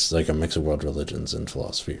 It's like a mix of world religions and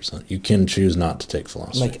philosophy or something. You can choose not to take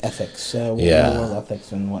philosophy. Like ethics, world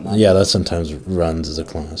ethics and whatnot. Yeah, that sometimes runs as a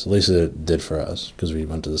class. At least it did for us, because we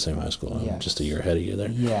went to the same high school. I'm just a year ahead of you there.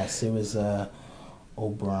 Yes, it was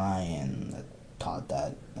O'Brien that taught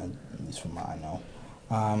that, at least from what I know.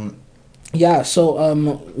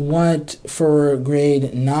 What for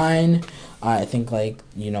grade 9, I think, like,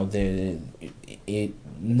 I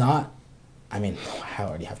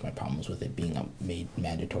already have my problems with it being made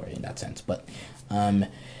mandatory in that sense, but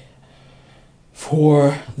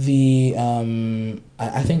for the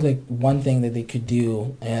I think, like, one thing that they could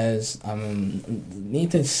do is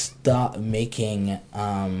need to stop making it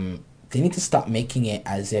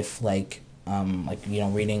as if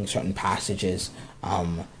reading certain passages.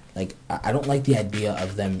 Like, I don't like the idea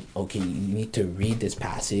of them, okay, you need to read this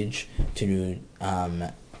passage to,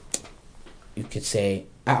 you could say,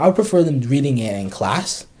 I would prefer them reading it in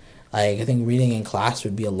class. Like, I think reading in class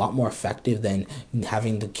would be a lot more effective than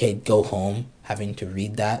having the kid go home, having to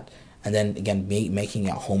read that, and then, again, making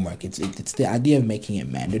it homework. It's the idea of making it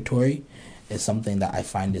mandatory is something that I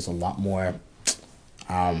find is a lot more,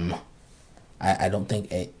 I don't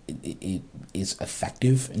think it is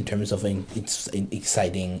effective in terms of it's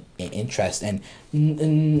exciting interest. And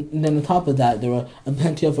then on top of that, there are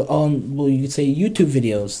plenty of well, you could say YouTube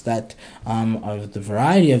videos that are the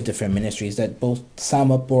variety of different ministries that both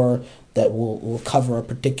sum up or that will cover a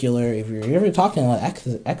particular. If you're ever talking about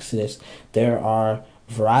Exodus, there are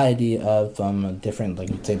variety of different, like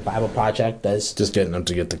say Bible Project does. Just getting up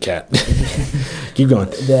to get the cat. Keep going.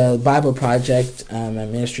 The Bible Project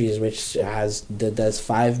ministries, which does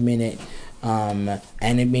 5-minute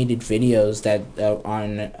animated videos that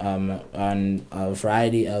on a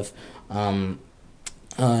variety of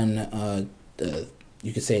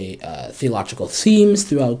you could say theological themes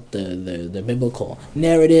throughout the biblical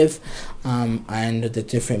narrative, and the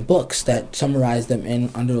different books that summarize them in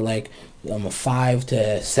under like 5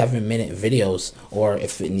 to 7 minute videos, or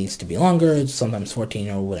if it needs to be longer, it's sometimes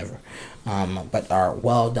 14 or whatever. But are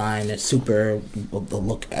well done, super,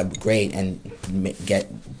 look great, and get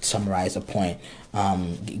summarize a point,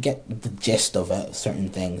 get the gist of certain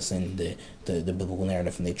things in the biblical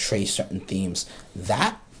narrative, and they trace certain themes.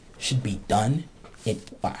 That should be done.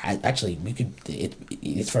 It's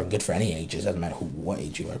for good for any ages. Doesn't matter what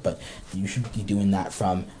age you are, but you should be doing that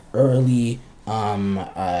from early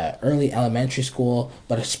elementary school,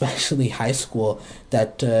 but especially high school.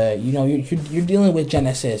 That you're dealing with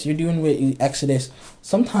Genesis, you're dealing with Exodus.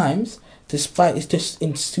 Sometimes, despite it's just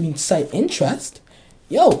to incite interest.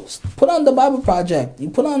 Yo, put on the Bible Project. You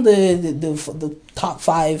put on the top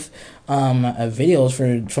 5 videos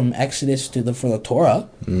from Exodus for the Torah,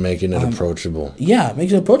 making it approachable. Yeah,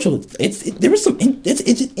 makes it approachable. It's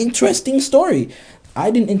an interesting story.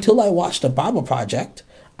 I didn't until I watched the Bible Project.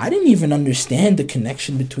 I didn't even understand the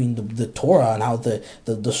connection between the Torah and how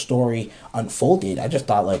the story unfolded. I just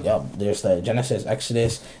thought like, oh, there's the Genesis,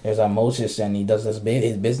 Exodus, there's Moses, and he does his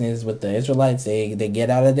business with the Israelites. They get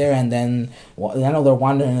out of there, and then I know they're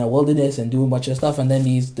wandering in the wilderness and doing a bunch of stuff, and then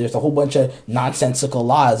there's a whole bunch of nonsensical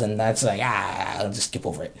laws, and that's like, I'll just skip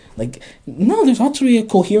over it. Like, no, there's actually a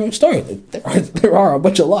coherent story. There are a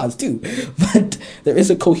bunch of laws too, but there is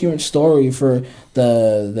a coherent story for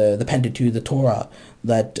the Pentateuch, the Torah,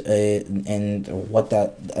 that and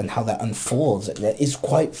how that unfolds. That is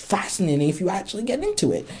quite fascinating if you actually get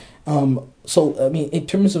into it. So I mean, in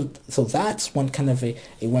terms of, so that's one kind of a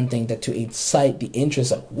one thing that to incite the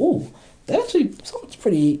interest of, whoa, that actually sounds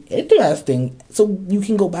pretty interesting. So you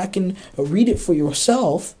can go back and read it for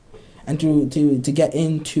yourself, and to get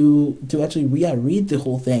into to actually read the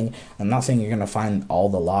whole thing. I'm not saying you're gonna find all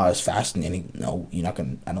the laws fascinating. No, you're not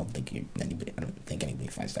gonna. I don't think anybody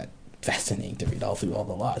finds that fascinating to read through all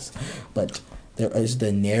the laws, but there is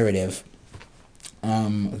the narrative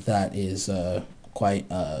that is quite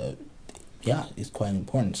is quite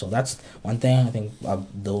important. So that's one thing. I think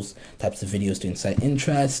those types of videos to incite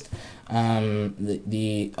interest.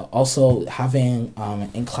 The also having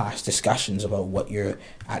in class discussions about what you're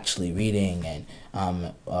actually reading, and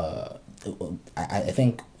I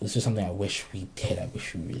think this is something I wish we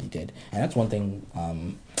really did, and that's one thing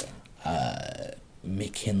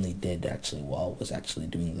McKinley did actually well, was actually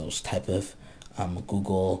doing those type of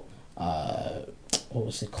Google what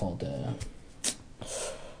was it called,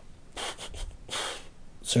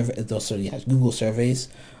 survey, those sort of, yeah, Google surveys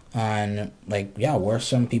on like, yeah, where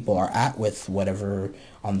some people are at with whatever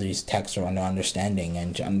on these texts or on their understanding,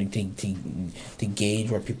 and to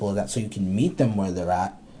gauge where people are at, so you can meet them where they're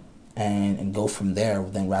at and go from there,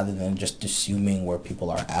 then rather than just assuming where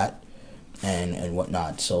people are at and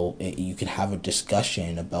whatnot. So you can have a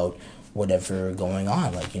discussion about whatever going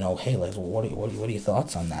on, like, hey, like, what are your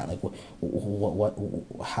thoughts on that? Like, what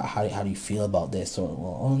how do you feel about this? Or,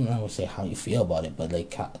 well, I don't would say how you feel about it, but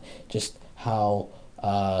like just how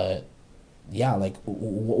like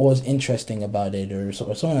what was interesting about it, or so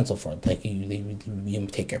on and so forth. Like you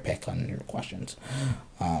take your pick on your questions.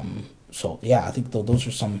 So yeah, I think those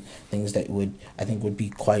are some things that would be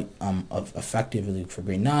quite effective for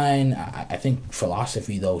grade 9. I think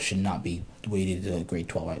philosophy though should not be weighted to grade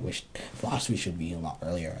 12. I wish philosophy should be a lot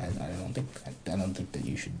earlier. I don't think that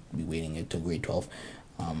you should be weighting it to grade 12.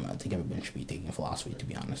 I think everybody should be taking philosophy, to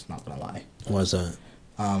be honest. Not gonna lie. Why's that?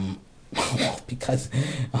 Because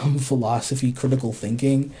philosophy, critical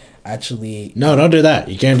thinking, actually... No, don't do that.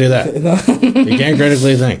 You can't do that. You can't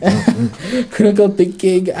critically think. Critical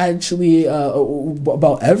thinking, actually,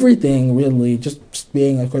 about everything, really. Just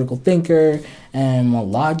being a critical thinker, and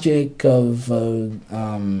logic of, learning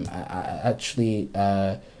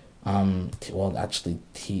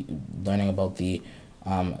about the,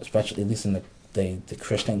 especially, at least in the the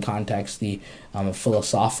Christian context, the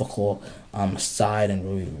philosophical side and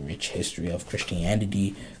really rich history of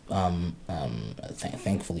Christianity.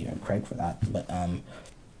 Thankfully, I'm Craig for that. But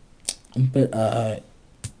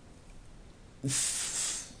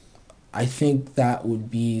I think that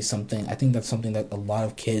would be something. I think that's something that a lot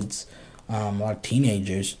of kids, a lot of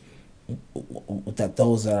teenagers, that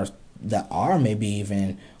those that are maybe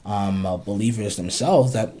even believers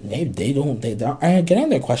themselves, that they aren't getting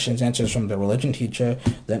their questions answers from the religion teacher,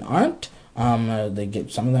 that aren't. They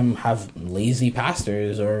get, some of them have lazy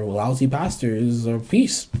pastors or lousy pastors or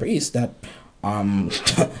priests that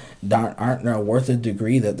that aren't worth the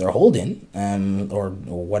degree that they're holding, or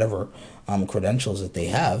whatever credentials that they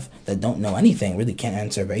have, that don't know anything, really can't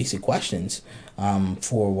answer basic questions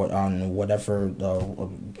for whatever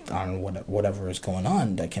is going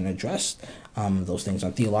on, that can address those things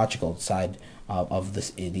on theological side of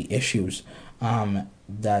the issues,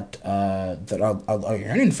 that are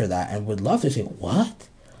yearning for that and would love to say, what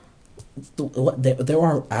there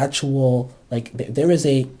are actual, there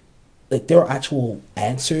are actual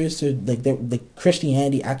answers to,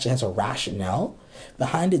 Christianity actually has a rationale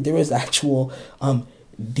behind it. There is actual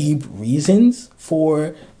deep reasons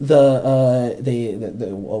for the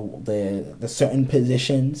certain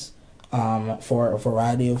positions for a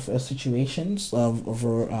variety of situations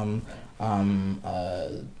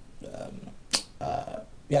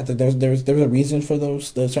there's a reason for those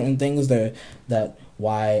certain things that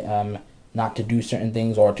why not to do certain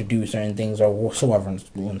things or to do certain things or whatsoever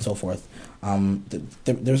and so forth.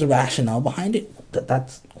 There's a rationale behind it.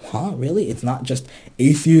 That's really? It's not just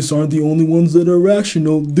atheists aren't the only ones that are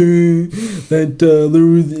rational.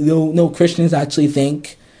 No, Christians actually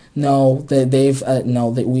think. No,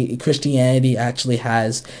 that Christianity actually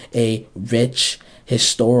has a rich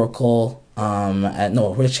historical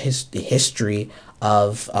history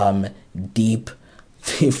of deep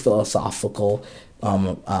philosophical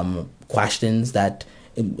questions that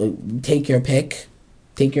take your pick.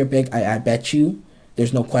 I bet you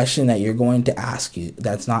there's no question that you're going to ask you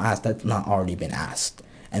that's not already been asked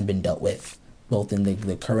and been dealt with, both in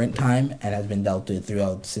the current time and has been dealt with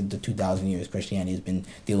throughout since the 2,000 years Christianity has been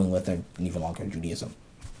dealing with, and even longer Judaism.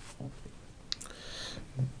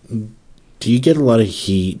 Do you get a lot of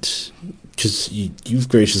heat? Because you've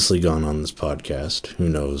graciously gone on this podcast. Who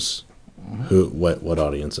knows what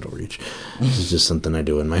audience it'll reach. This is just something I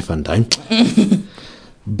do in my fun time.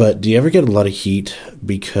 But do you ever get a lot of heat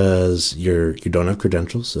because you don't have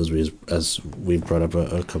credentials, as we've brought up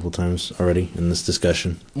a couple times already in this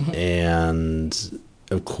discussion? Mm-hmm. And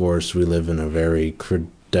of course, we live in a very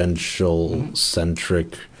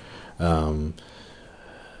credential-centric, I'm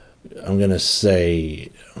gonna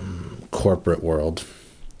say, corporate world.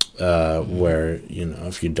 Where,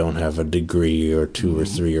 if you don't have a degree or 2 or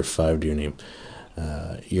 3 or 5 to your name,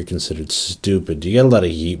 you're considered stupid. Do you get a lot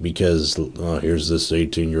of heat because here's this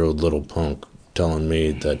 18-year-old little punk telling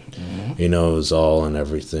me that he knows all and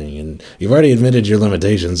everything, and you've already admitted your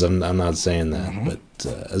limitations. I'm not saying that, but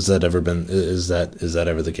is that ever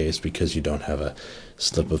the case because you don't have a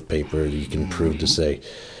slip of paper you can prove to say,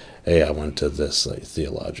 hey, I went to this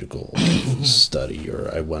theological study,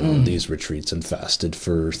 or I went on these retreats and fasted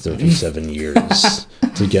for 37 years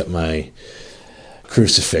to get my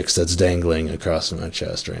crucifix that's dangling across my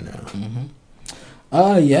chest right now?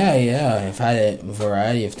 Yeah. I've had it a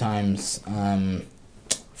variety of times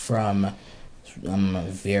from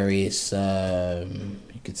various,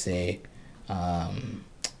 you could say,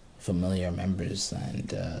 familiar members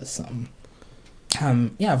and some. A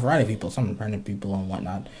variety of people, some random people and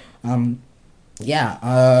whatnot. A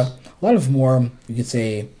lot of more, you could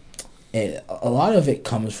say, a lot of it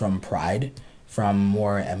comes from pride, from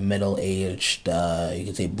more middle-aged, you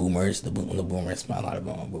could say boomers, the boomers, a lot of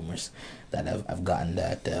boomers that have gotten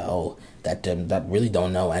that, that really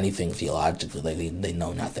don't know anything theologically, they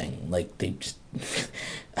know nothing, they just,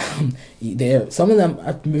 some of them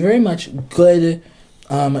are very much good.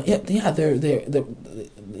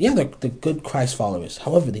 They're good Christ followers.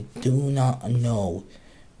 However, they do not know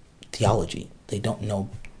theology. They don't know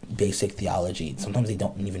basic theology. Sometimes they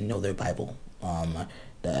don't even know their Bible.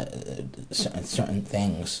 Certain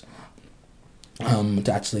things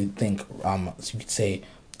to actually think. So you could say,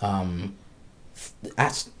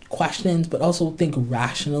 ask questions, but also think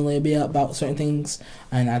rationally about certain things,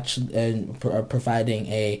 and actually providing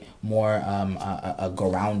a more a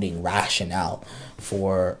grounding rationale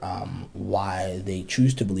for why they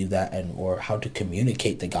choose to believe that, and or how to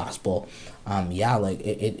communicate the gospel.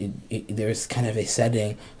 There's kind of a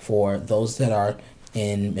setting for those that are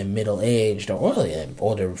in middle aged or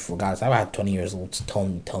older. For guys, I've had 20 years old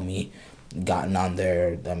tell me gotten on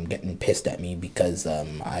there, getting pissed at me because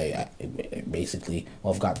I basically,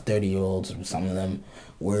 well, I've got 30-year-olds. Some of them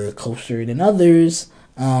were closer than others.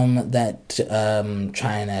 That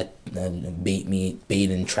trying to bait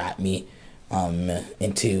and trap me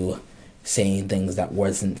into saying things that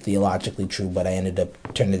wasn't theologically true, but I ended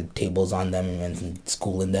up turning the tables on them and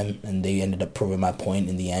schooling them, and they ended up proving my point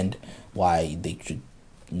in the end why they should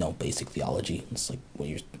know basic theology. It's like, what are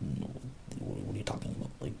you talking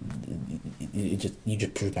about? Like, you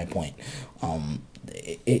just proved my point.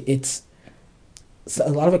 It's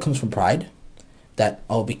a lot of it comes from pride. That,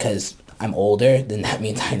 oh, because I'm older, then that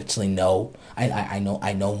means I actually know. I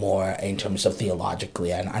know more in terms of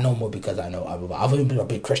theologically, and I know more because I've been a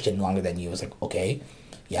big Christian longer than you. It's like, okay,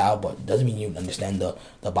 yeah, but doesn't mean you understand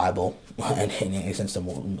the Bible and in any sense,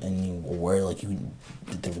 and you aware, like,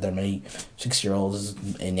 there are many 6-year-olds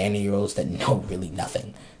and 90-year-olds that know really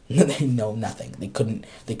nothing. They know nothing. They couldn't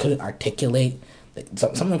articulate.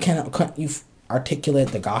 Some of them can't articulate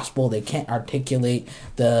the gospel. They can't articulate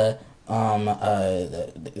the some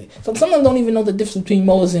of them don't even know the difference between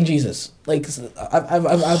Moses and Jesus. Like, I've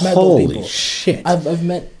met those people. Holy shit! I've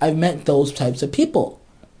met those types of people.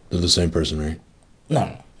 They're the same person, right?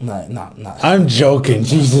 No. I'm joking.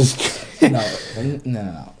 Jesus. No.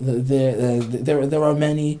 There are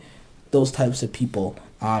many those types of people.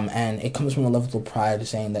 And it comes from a level of pride,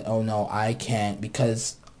 saying that, oh no, I can't,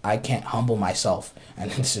 because I can't humble myself. And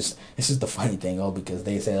this is the funny thing, because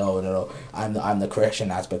they say, oh no, I'm the Christian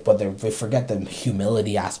aspect, but they forget the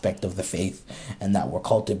humility aspect of the faith, and that we're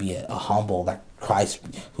called to be a humble, that Christ,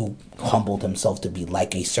 who humbled himself to be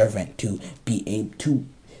like a servant, to be able to,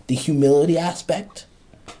 the humility aspect,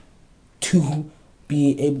 to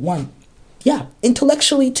be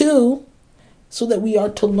intellectually too, so that we are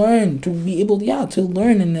to learn, to be able to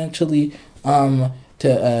learn, and actually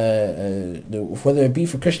whether it be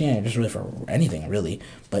for Christianity or just really for anything really,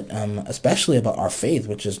 but especially about our faith,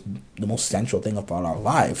 which is the most central thing about our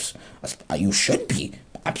lives. You should be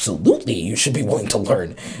willing to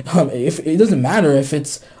learn. If it doesn't matter if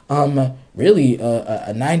it's really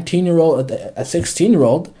a 19-year-old, a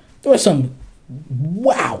 16-year-old. There are some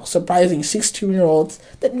surprising 16-year-olds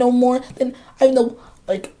that know more than I know,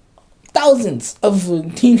 like thousands of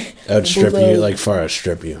outstrip you, like far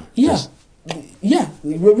outstrip you. Yeah,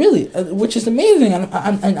 really, which is amazing.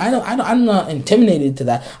 I'm not intimidated to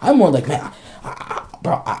that. I'm more like, man,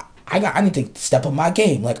 I need to step up my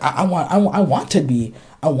game. Like, I want to be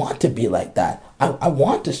like that. I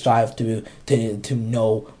want to strive to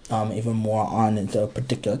know even more on a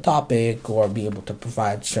particular topic, or be able to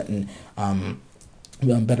provide certain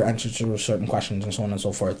better answers to certain questions, and so on and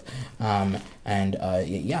so forth. But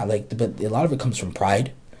a lot of it comes from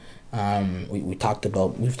pride. We've talked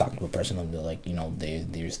about personally, like,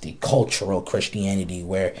 there's the cultural Christianity,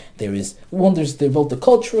 where there's both the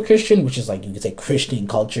cultural Christian, which is like, you could say Christian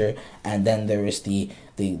culture, and then there is the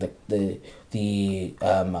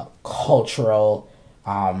cultural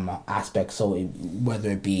aspect. So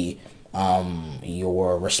whether it be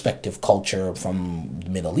your respective culture from the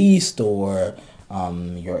Middle East, or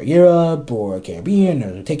your Europe or Caribbean,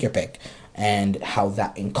 or take your pick, and how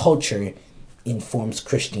that in culture informs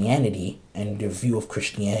Christianity and your view of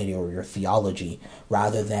Christianity, or your theology,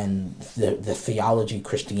 rather than the theology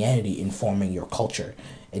Christianity informing your culture.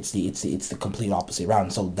 It's the complete opposite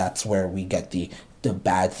round. So that's where we get the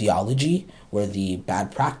bad theology, where the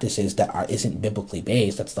bad practices that isn't biblically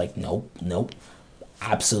based. That's like, nope,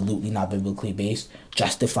 absolutely not biblically based,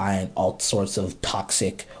 justifying all sorts of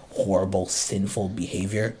toxic, horrible, sinful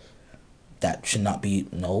behavior that should not be.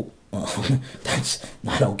 Nope. That's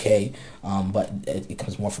not okay. But it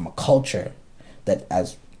comes more from a culture that,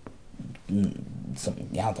 as there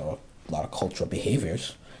are a lot of cultural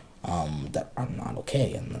behaviors that are not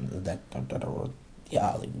okay, and that are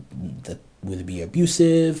that would be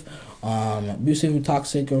abusive,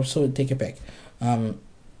 toxic, or so, take your pick.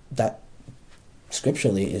 That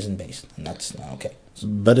scripturally isn't based, and that's not okay.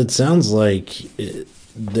 But it sounds like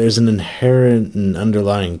there's an inherent and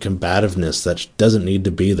underlying combativeness that doesn't need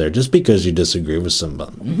to be there. Just because you disagree with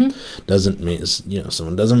somebody doesn't mean,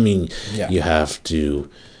 someone doesn't mean you have to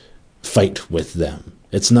fight with them.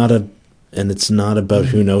 It's not about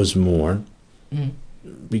who knows more.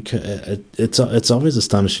 Because it's always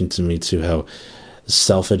astonishing to me too how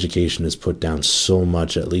self-education is put down so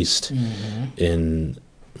much, at least in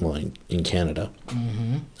Canada,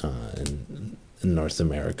 in North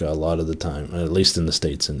America, a lot of the time, at least in the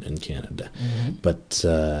States and in Canada. But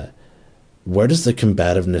where does the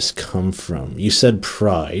combativeness come from? You said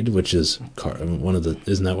pride, which is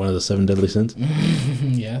isn't that one of the 7 deadly sins?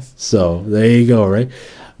 Yes. So there you go, right?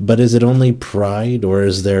 But is it only pride, or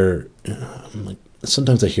is there? Like,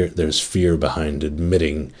 sometimes I hear there's fear behind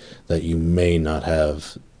admitting that you may not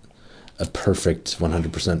have a perfect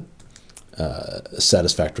 100%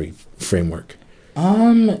 satisfactory framework.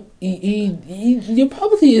 There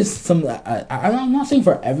probably is some. I'm not saying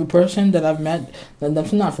for every person that I've met.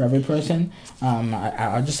 That's not for every person.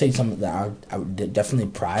 I'll just say some that I would definitely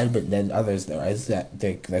pride, but then others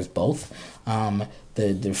there's both.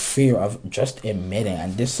 The fear of just admitting,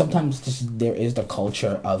 and there's sometimes there is the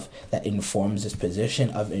culture of that informs this position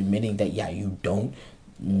of admitting that you don't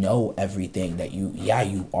know everything, that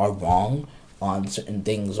you are wrong on certain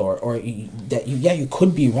things, or that you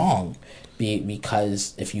could be wrong,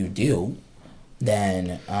 because if you do,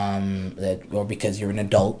 then or because you're an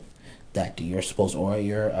adult, that you're supposed, or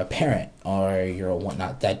you're a parent, or you're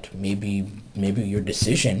whatnot, that maybe your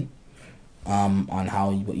decision on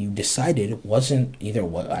what you decided wasn't either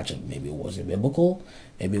what actually, maybe it wasn't biblical,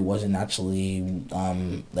 maybe it wasn't actually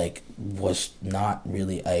was not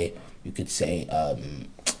really you could say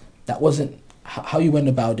that wasn't how you went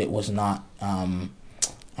about it, was not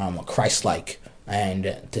Christ-like.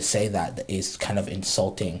 And to say that is kind of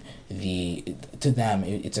insulting to them.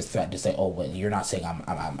 It's a threat to say, oh, well, you're not saying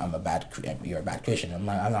you're a bad Christian. I'm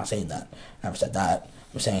not saying that. I never said that.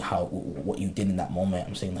 I'm saying what you did in that moment.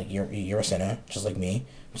 I'm saying, like, you're a sinner, just like me,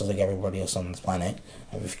 just like everybody else on this planet,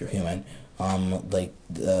 if you're human. Unless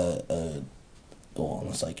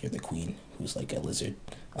like you're the queen, who's like a lizard.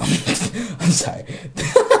 I'm sorry.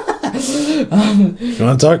 You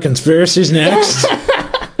want to talk conspiracies next?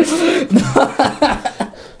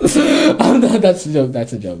 No, that's a joke.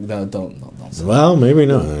 That's a joke. No, don't. Well, maybe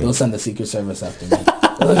not. Don't send the Secret Service after me.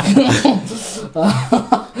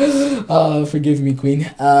 Forgive me, Queen.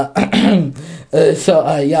 On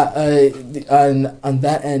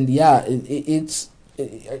that end,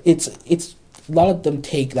 it's a lot of them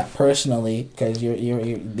take that personally, because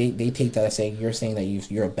they take that as saying, you're saying that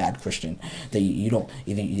you're a bad Christian, that you don't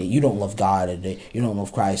love God, and you don't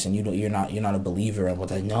love Christ, and you're not a believer. And what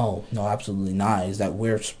they no, absolutely not. Is that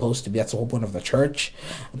we're supposed to be? That's the whole point of the church.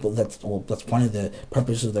 But that's one of the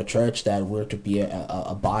purposes of the church, that we're to be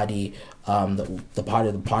a body,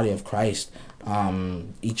 the body of Christ.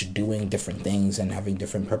 Each doing different things and having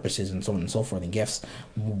different purposes and so on and so forth, and gifts,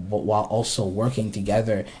 but while also working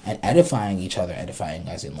together and edifying each other. Edifying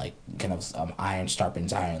as in, like, kind of iron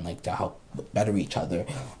sharpens iron, like, to help better each other.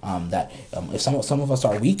 If some of us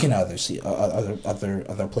are weak in other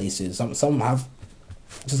places, some have,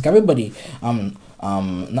 just everybody.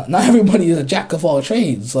 Not everybody is a jack of all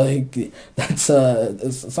trades. Like, that's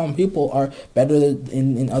some people are better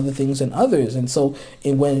in other things than others, and so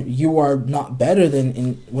when you are not better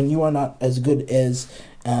when you are not as good as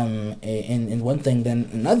in one thing than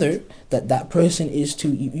another, that person is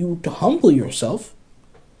to humble yourself.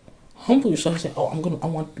 Humble yourself and say, oh, I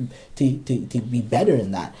want to be better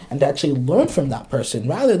in that, and to actually learn from that person,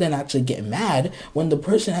 rather than actually get mad when the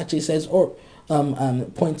person actually says, or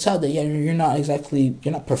points out that you're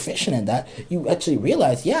not proficient in that. You actually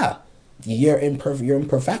realize, you're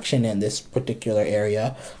imperfection in this particular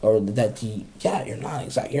area, or that you're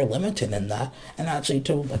not you're limited in that, and actually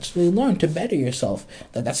learn to better yourself.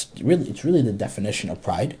 It's really the definition of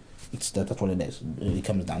pride. That's what it is. It really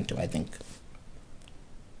comes down to, I think.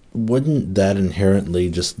 Wouldn't that inherently,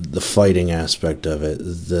 just the fighting aspect of it,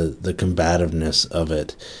 the combativeness of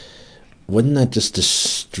it, wouldn't that just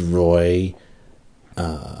destroy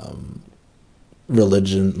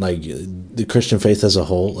religion, like the Christian faith as a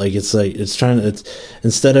whole? Like, it's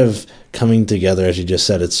instead of coming together, as you just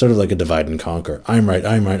said, it's sort of like a divide and conquer. I'm right,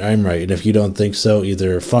 and if you don't think so,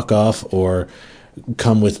 either fuck off or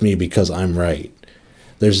come with me because I'm right.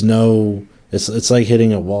 There's no, it's like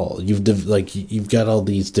hitting a wall. You've got all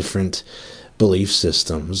these different belief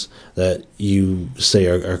systems that you say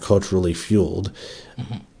are culturally fueled,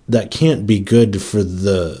 mm-hmm. that can't be good for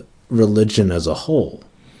the religion as a whole.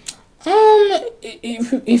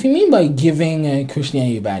 If you mean by giving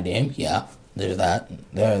Christianity a bad name, there's that.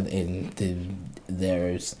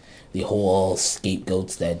 There's the whole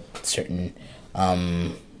scapegoats that certain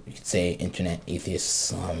you could say internet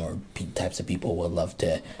atheists or types of people would love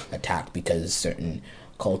to attack, because certain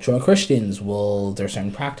cultural Christians there's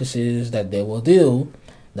certain practices that they will do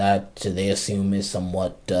that they assume is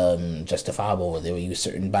somewhat justifiable. They will use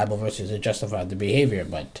certain Bible verses to justify the behavior,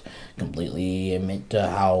 but completely admit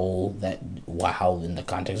how in the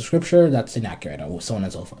context of Scripture that's inaccurate, or so on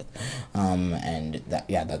and so forth. And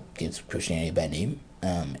that gives Christianity a bad name.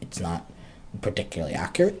 It's not particularly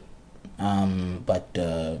accurate, but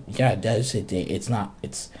it does. It's not.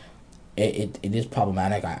 It is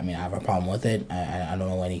problematic. I mean, I have a problem with it. I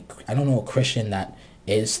don't know a Christian that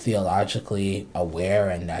is theologically aware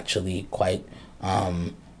and actually quite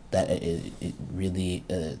that it really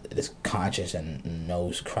is conscious and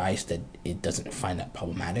knows Christ, that it doesn't find that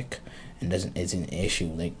problematic and isn't an issue,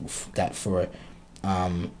 like that for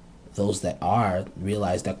those that are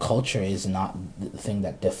realize that culture is not the thing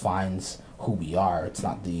that defines who we are. It's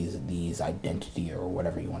not these identity or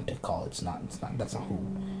whatever you want to call it. It's not that's not who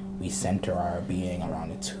we center our being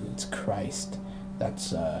around. It's Christ.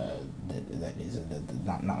 That's that is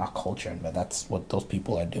not culture, but that's what those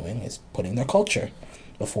people are doing, is putting their culture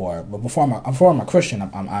before I'm a Christian.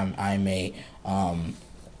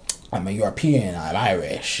 I'm a European, I'm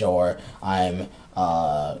Irish, or I'm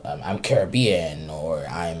Caribbean, or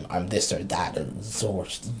I'm this or that, or so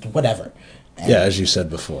whatever. And yeah, as you said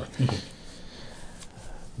before.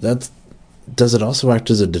 Does it also act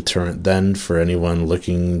as a deterrent then for anyone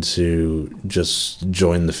looking to just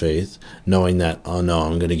join the faith, knowing that, oh no,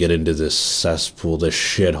 I'm going to get into this cesspool, this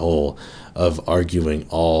shithole of arguing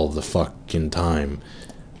all the fucking time?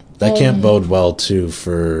 That can't bode well too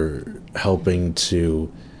for helping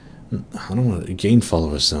to, I don't want to, gain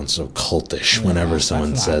followers sounds so cultish whenever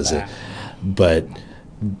someone says it, but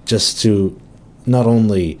just to not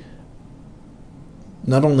only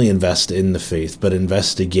invest in the faith, but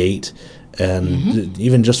investigate, and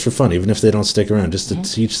even just for fun, even if they don't stick around, just to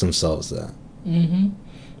teach themselves that.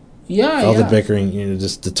 All the bickering,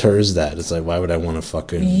 just deters that. It's like, why would I want to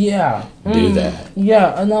fucking do that?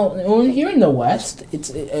 Yeah, no. Here in the West,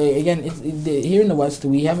 here in the West,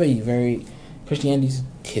 we have a very Christianity's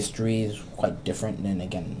history is quite different than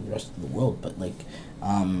again the rest of the world, but like,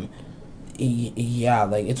 like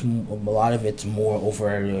it's a lot of it's more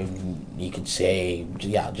over. You could say,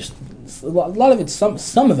 just a lot of it.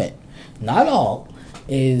 Some of it, not all,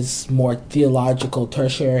 is more theological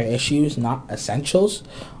tertiary issues, not essentials,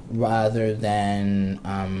 rather than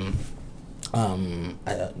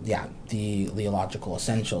the theological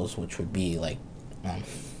essentials, which would be like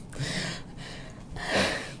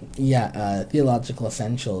theological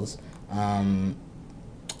essentials.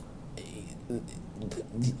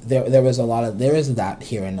 There is that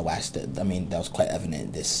here in the West. I mean, that was quite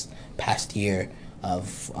evident this past year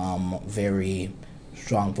of very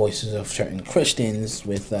strong voices of certain Christians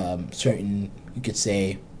with certain, you could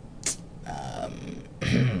say,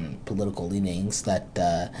 political leanings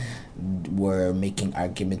that were making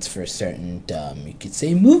arguments for certain, you could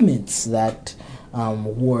say, movements that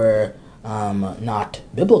were not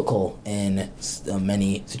biblical in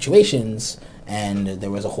many situations, and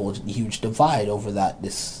there was a whole huge divide over that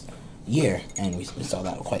this year, and we saw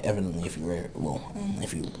that quite evidently if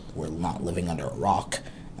you were not living under a rock.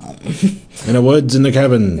 In a woods, in a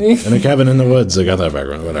cabin in the woods. I got that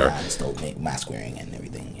background, whatever. Yeah, and still make mask wearing and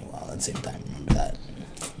everything. Well, at the same time, remember that.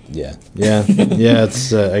 Yeah.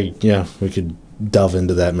 It's we could delve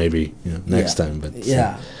into that maybe next time. But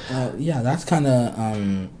that's kind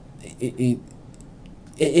of it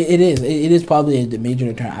is probably a major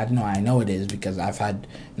deterrent. I know it is, because I've had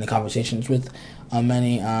many conversations with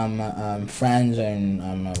many friends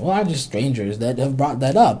and just strangers that have brought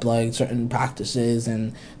that up, like certain practices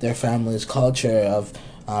in their family's culture of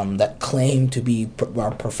that claim to be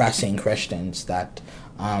professing Christians, that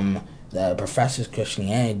professes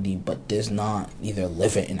Christianity but does not either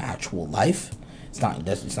live it in actual life. It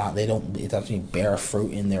doesn't bear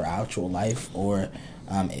fruit in their actual life, or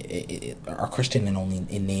are Christian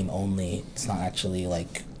in name only. It's not actually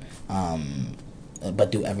like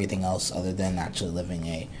but do everything else other than actually living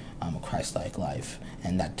a Christ-like life,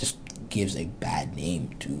 and that just gives a bad name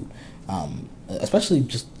to especially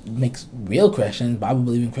just makes real Christians,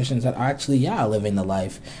 Bible-believing Christians, that are actually living the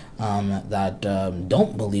life, that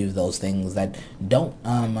don't believe those things, that don't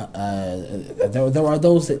there are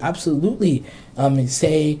those that absolutely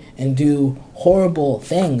say and do horrible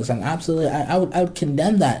things, and absolutely I would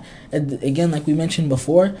condemn that. And again, like we mentioned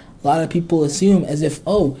before, a lot of people assume as if,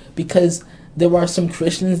 because there are some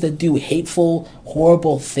Christians that do hateful,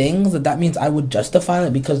 horrible things, that means I would justify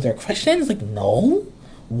that because they're Christians. Like, no.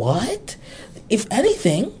 What? If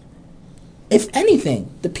anything,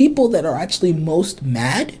 the people that are actually most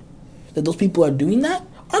mad that those people are doing that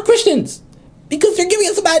are Christians, because they're giving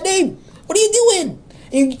us a bad name. What are you doing?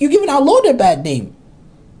 You're giving our Lord a bad name.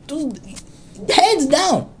 Hands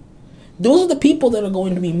down. Those are the people that are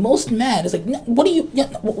going to be most mad. It's like, what are you...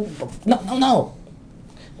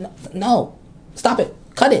 No. Stop it.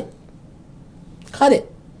 Cut it.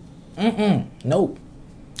 No.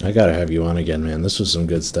 I gotta have you on again, man. This was some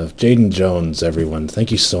good stuff. Jaiden Jones, everyone.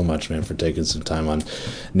 Thank you so much, man, for taking some time on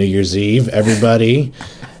New Year's Eve. Everybody,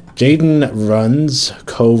 Jaiden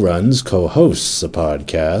co-hosts a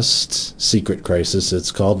podcast, Secret Crisis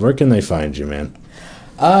it's called. Where can they find you, man?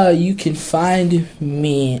 You can find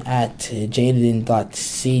me at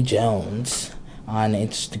Jaiden.cjones on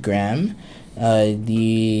Instagram.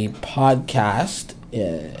 The podcast,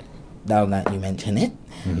 now that you mention it,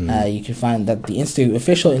 you can find that the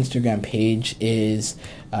official Instagram page is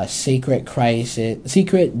secret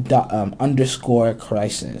underscore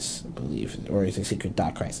crisis, I believe, or is it secret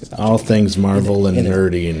dot crisis? All things Marvel and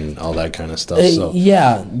nerdy and all that kind of stuff. So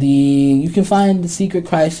yeah, you can find the Secret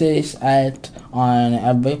Crisis on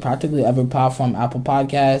practically every platform: Apple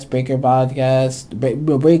Podcasts, Breaker,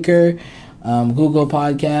 Google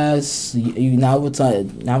Podcasts. Now it's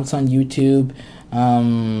on YouTube,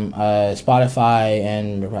 Spotify,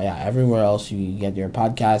 and everywhere else you get your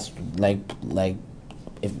podcast.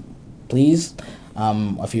 Please,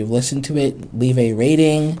 if you've listened to it, leave a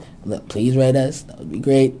rating. Please rate us. That would be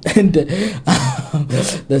great. And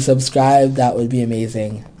the subscribe, that would be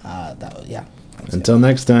amazing. Until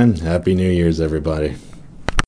next time, Happy New Year's, everybody.